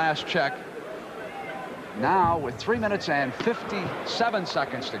at our last check. Now, with 3 minutes and 57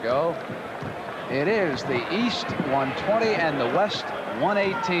 seconds to go, it is the East 120 and the West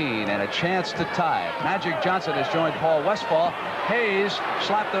 118, and a chance to tie it. Magic Johnson has joined Paul Westfall. Hayes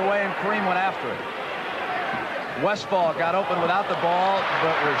slapped it away, and Kareem went after it. Westfall got open without the ball,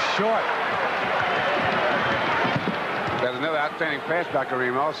 but was short. There's another outstanding pass by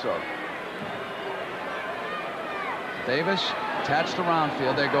Kareem also. Davis attached to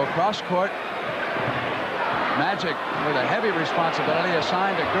Roundfield. They go cross court. Magic with a heavy responsibility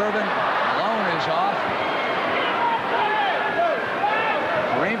assigned to Gervin. Malone is off.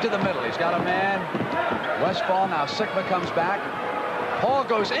 Kareem to the middle. He's got a man. Westfall, now Sigma comes back. Paul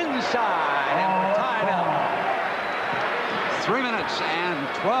goes inside and tied up. 3 minutes and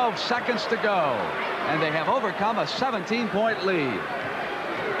 12 seconds to go. And they have overcome a 17-point lead.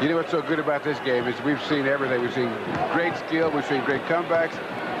 You know what's so good about this game is we've seen everything. We've seen great skill. We've seen great comebacks.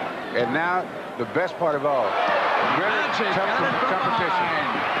 And now, the best part of all, Magic got it from competition.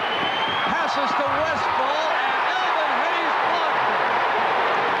 behind. Passes to Westfall, and Elvin Hayes blocked it.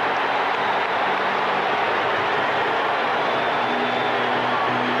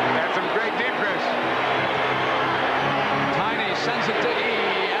 That's some great defense. Tiny sends it to E,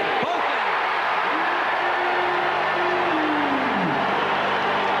 and both in.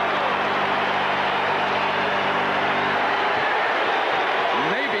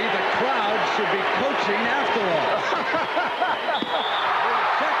 Maybe the crowd should be coaching after all.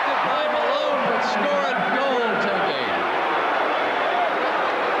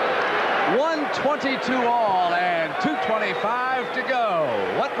 122 all and 2:25 to go.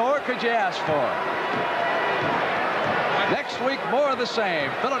 What more could you ask for? Next week, more of the same.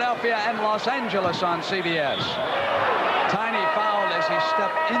 Philadelphia and Los Angeles on CBS. Tiny fouled as he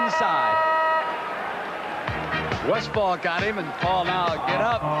stepped inside. Westfall got him, and Paul now get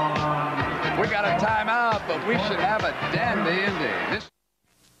up. We got a timeout, but we should have a dandy ending.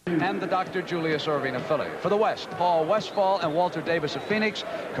 And the Dr. Julius Erving of Philly. For the West, Paul Westfall and Walter Davis of Phoenix,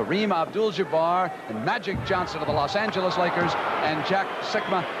 Kareem Abdul-Jabbar and Magic Johnson of the Los Angeles Lakers, and Jack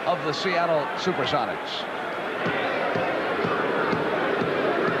Sikma of the Seattle Supersonics.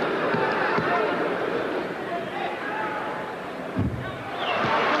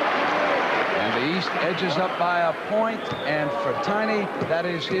 Edges up by a point, and for Tiny, that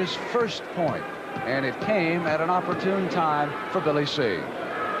is his first point, and it came at an opportune time for Billy C.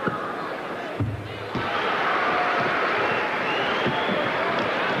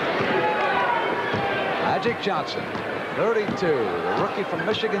 Magic Johnson, 32, the rookie from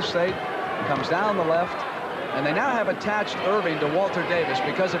Michigan State, comes down the left, and they now have attached Erving to Walter Davis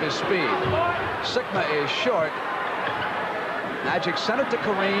because of his speed. Sikma is short. Magic sent it to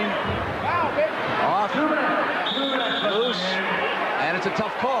Kareem. Off, loose, and it's a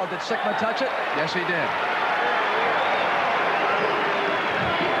tough call. Did Sikma touch it? Yes, he did.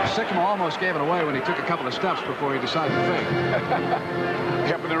 Sikma almost gave it away when he took a couple of steps before he decided to fake.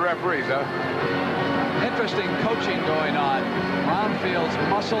 Helping the referees, huh? Interesting coaching going on. Brownfield's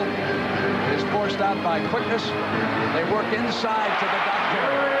muscle is forced out by quickness. They work inside to the Doctor.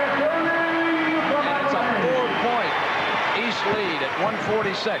 And it's a 4-point East lead at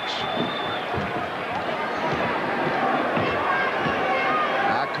 146.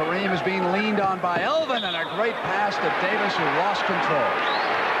 Kareem is being leaned on by Elvin, and a great pass to Davis, who lost control.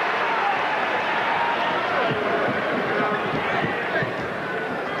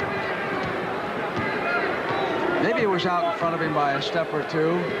 Maybe he was out in front of him by a step or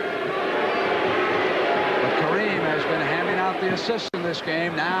two. But Kareem has been handing out the assists in this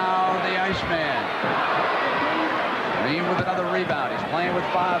game. Now the Iceman. Kareem with another rebound. He's playing with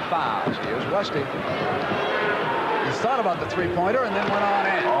 5 fouls. Here's Westy. He thought about the three-pointer and then went on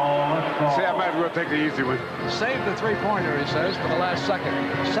in. See, I might as well take the easy one. Save the three-pointer, he says, for the last second.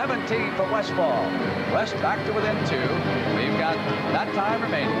 17 for Westfall. West back to within 2. We've got that time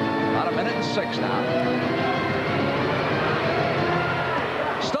remaining. About 1:06 now.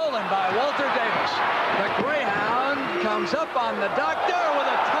 Stolen by Walter Davis. The Greyhound comes up on the Doctor with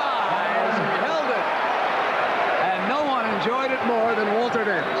a tie as he held it. And no one enjoyed it more than Walter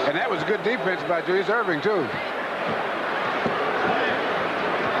Davis. And that was good defense by Julius Erving, too.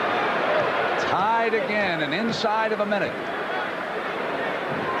 Tied again, and inside of a minute.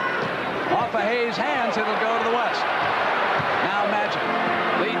 Off of Hayes' hands, it'll go to the West. Now Magic.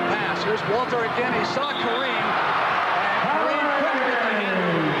 Lead pass. Here's Walter again. He saw Kareem, and Kareem couldn't get the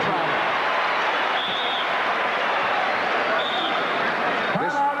handle from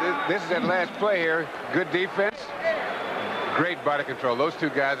him. This is that last play here. Good defense. Great body control. Those two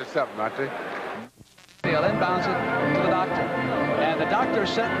guys are something, aren't they? He'll inbounds it to the Doctor. And the Doctor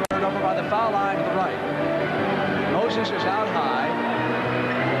sent Bird over by the foul line to the right. Moses is out high.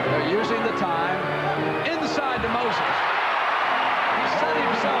 They're using the time. Inside to Moses. He set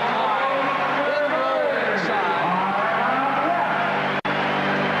himself high. Then rolled inside.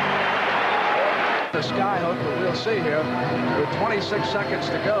 The skyhook, but we'll see here. With 26 seconds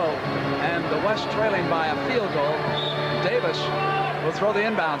to go, and the West trailing by a field goal. Davis will throw the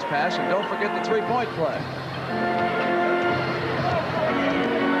inbounds pass, and don't forget the three-point play.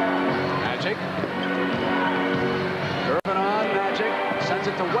 Magic. Erving on Magic. Sends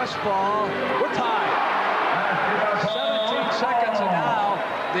it to Westfall. We're tied. 17 seconds, and now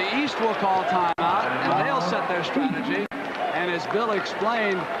the East will call timeout, and they'll set their strategy. And as Bill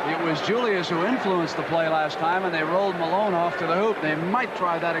explained, it was Julius who influenced the play last time, and they rolled Malone off to the hoop. They might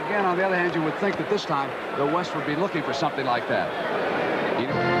try that again. On the other hand, you would think that this time the West would be looking for something like that.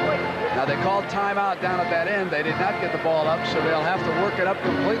 Now, they called timeout down at that end. They did not get the ball up, so they'll have to work it up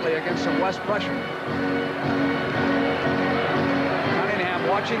completely against some West pressure. Cunningham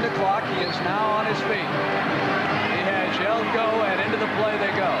watching the clock. He is now on his feet. He has yelled go, and into the play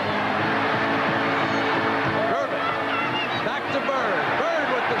they go. To Bird. Bird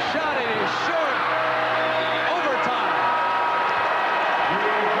with the shot. It is short. Overtime.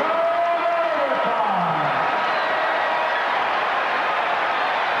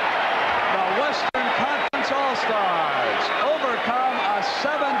 The Western Conference All-Stars overcome a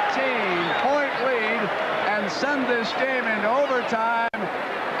 17-point lead and send this game into overtime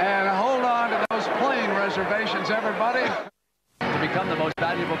and hold on to those playing reservations, everybody. To be become the most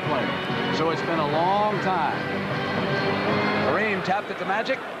valuable player. So it's been a long time. Kareem tapped it to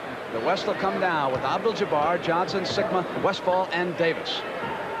Magic. The West will come down with Abdul-Jabbar, Johnson, Sikma, Westfall, and Davis.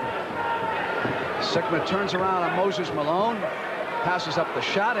 Sikma turns around on Moses Malone, passes up the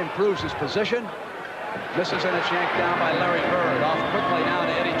shot, improves his position, misses, and it's yanked down by Larry Bird. Off quickly now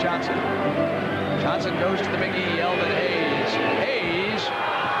to Eddie Johnson. Johnson goes to the Big E, Elvin Hayes. Hayes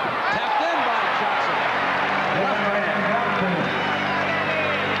tapped in by Johnson. Left hand.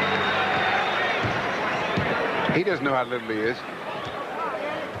 He doesn't know how little he is.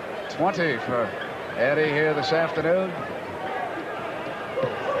 20 for Eddie here this afternoon.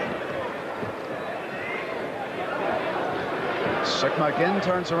 Sikma again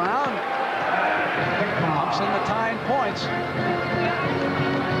turns around. Pumps in the tying points.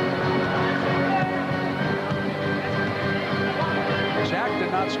 Jack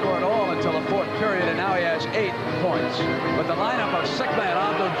did not score at all until the fourth period, and now he has 8 points. But the lineup of Sikma and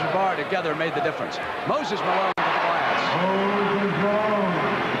Abdul-Jabbar together made the difference. Moses Malone to the glass.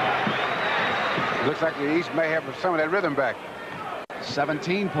 Looks like the East may have some of that rhythm back.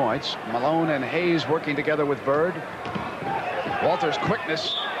 17 points. Malone and Hayes working together with Bird. Walter's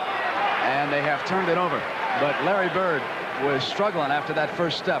quickness, and they have turned it over. But Larry Bird was struggling after that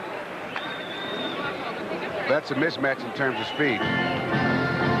first step. That's a mismatch in terms of speed.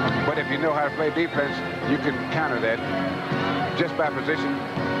 But if you know how to play defense, you can counter that just by position.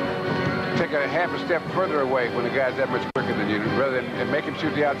 Take a half a step further away when the guy's that much quicker than you, rather than make him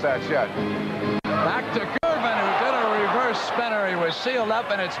shoot the outside shot. Back to Gervin, who did a reverse spinner. He was sealed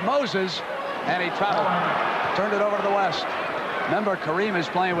up, and it's Moses, and he traveled. Turned it over to the West. Remember, Kareem is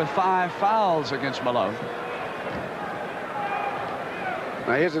playing with 5 fouls against Malone.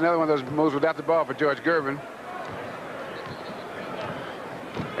 Now here's another one of those moves without the ball for George Gervin.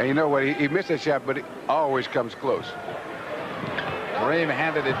 And you know what? He missed that shot, but it always comes close. Kareem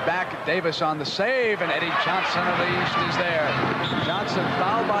handed it back. Davis on the save, and Eddie Johnson of the East is there. Johnson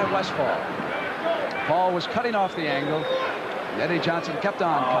fouled by Westfall. Paul was cutting off the angle. And Eddie Johnson kept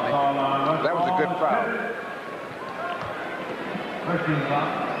on coming. That was a good foul.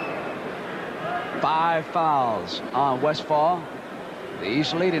 5 fouls on Westfall. The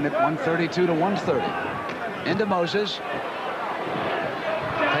East leading it 132 to 130. Into Moses.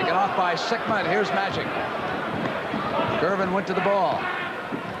 Taken off by Sikma, and here's Magic. Gervin went to the ball.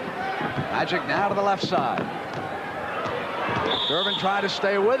 Magic now to the left side. Gervin tried to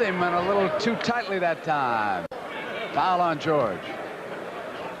stay with him, and a little too tightly that time. Foul on George.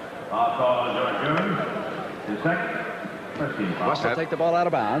 Foul call on George Gervin. His second. West will take the ball out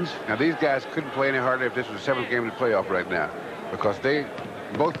of bounds. Now these guys couldn't play any harder if this was the 7th game of the playoff right now, because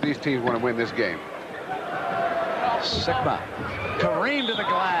both of these teams want to win this game. Sikma. Kareem to the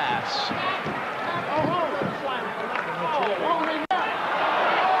glass. And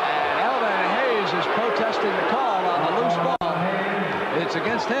Elvin Hayes is protesting the call on the loose ball. It's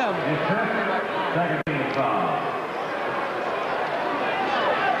against him. Second team foul.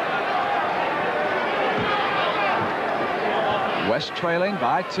 West trailing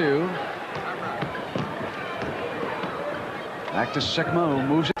by 2. Back to Sikma, who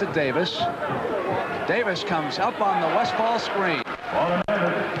moves it to Davis. Davis comes up on the Westfall screen.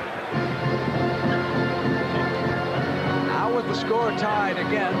 Now with the score tied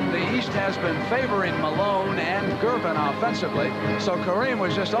again, the East has been favoring Malone and Gervin offensively. So Kareem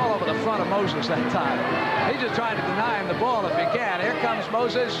was just all over the front of Moses that time. He's just trying to deny him the ball if he can. Here comes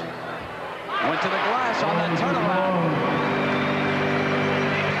Moses. Went to the glass on that turnaround.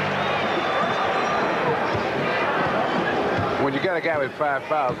 When you got a guy with 5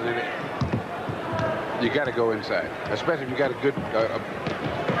 fouls in it, you got to go inside, especially if you got a good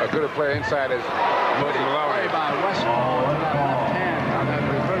player inside as Moses Malone. Play by Westfall with that left hand on that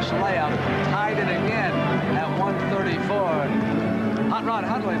reverse layup, tied it again at 134. Hot Rod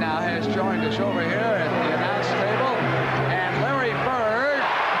Hundley now has joined us over here at the announce table, and Larry Bird.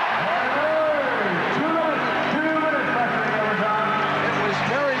 2 minutes left in the overtime. It was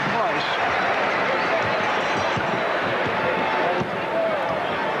very close.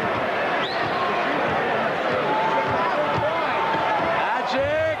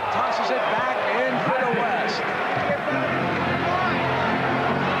 Magic tosses it back in for the West.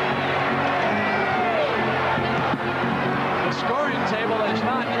 The scoring table is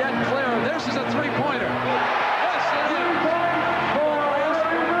not yet clear. This is a 3-pointer. Yes, it is.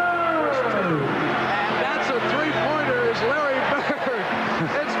 And that's a 3-pointer is Larry Bird.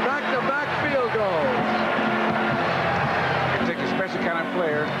 It's back-to-back field goals. It takes a special kind of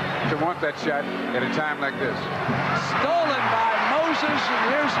player to want that shot at a time like this. Stolen by Moses, and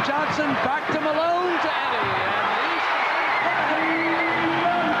here's Johnson back to Malone to Eddie. And the East is in front.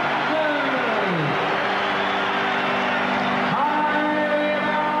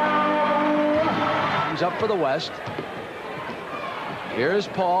 heads up for the West. Here's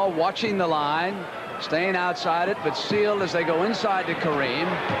Paul watching the line, staying outside it, but sealed as they go inside to Kareem.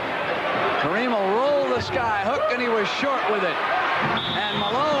 Kareem will roll the sky hook, and he was short with it. And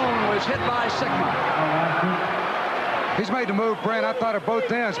Malone was hit by Sikma. He's made the move, Brent. I thought at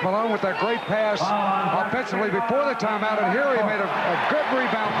both ends. Malone with that great pass offensively before the timeout, and here he made a good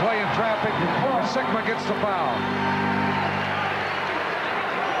rebound play in traffic, and Sikma gets the foul.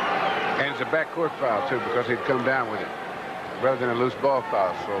 And it's a backcourt foul, too, because he'd come down with it, rather than a loose ball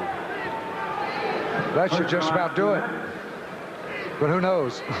foul. So that should just about do it. But who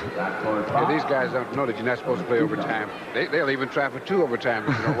knows? Yeah, these guys don't know that you're not supposed to play overtime. They'll even try for 2 overtime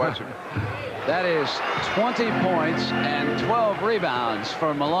if you don't watch them. That is 20 points and 12 rebounds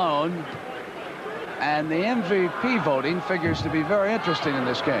for Malone. And the MVP voting figures to be very interesting in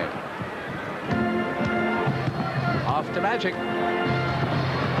this game. Off to Magic.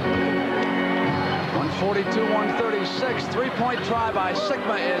 142-136. Three-point try by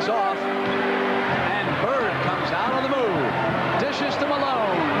Sikma is off. And Bird comes out on the move. Dishes to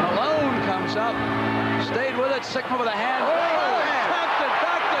Malone. Malone comes up. Stayed with it. Sikma with a hand. Tapped it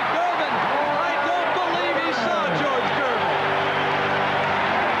back to Gervin. I don't believe he saw George Gervin.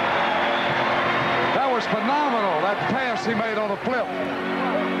 That was phenomenal, that pass he made on the flip.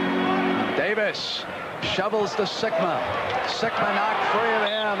 Davis shovels to Sikma. Sikma knocked free of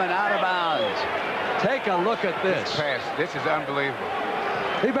him and out of bounds. Take a look at this. This is unbelievable.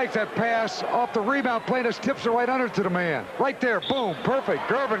 He makes that pass off the rebound play, and his tips are right under to the man. Right there, boom, perfect.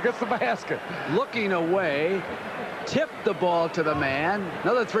 Gervin gets the basket. Looking away, tipped the ball to the man.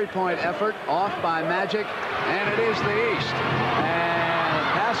 Another three-point effort off by Magic, and it is the East. And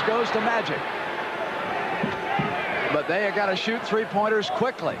the pass goes to Magic. But they have got to shoot three-pointers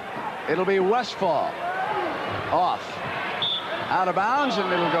quickly. It'll be Westfall. Off. Out of bounds,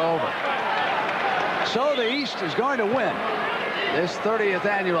 and it'll go over. So the East is going to win this 30th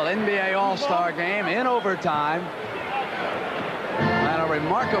annual NBA All-Star Game in overtime. And a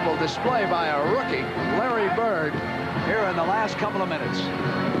remarkable display by a rookie, Larry Bird, here in the last couple of minutes.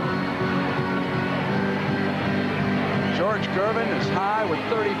 George Gervin is high with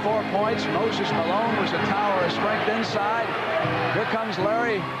 34 points. Moses Malone was a tower of strength inside. Here comes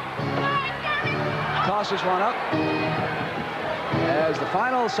Larry. Tosses one up as the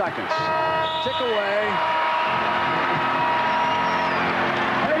final seconds tick away.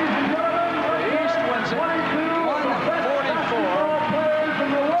 The East wins it 144-136.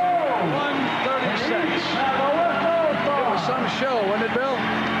 It was some show, wasn't it, Bill?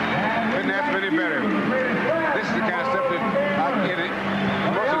 Couldn't have been any better. This is the kind of stuff that I get it.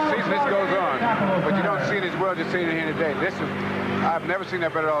 Most of the season this goes on, but you don't see it as well just seeing it here today. I've never seen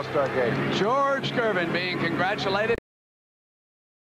that better All-Star game. George Gervin being congratulated.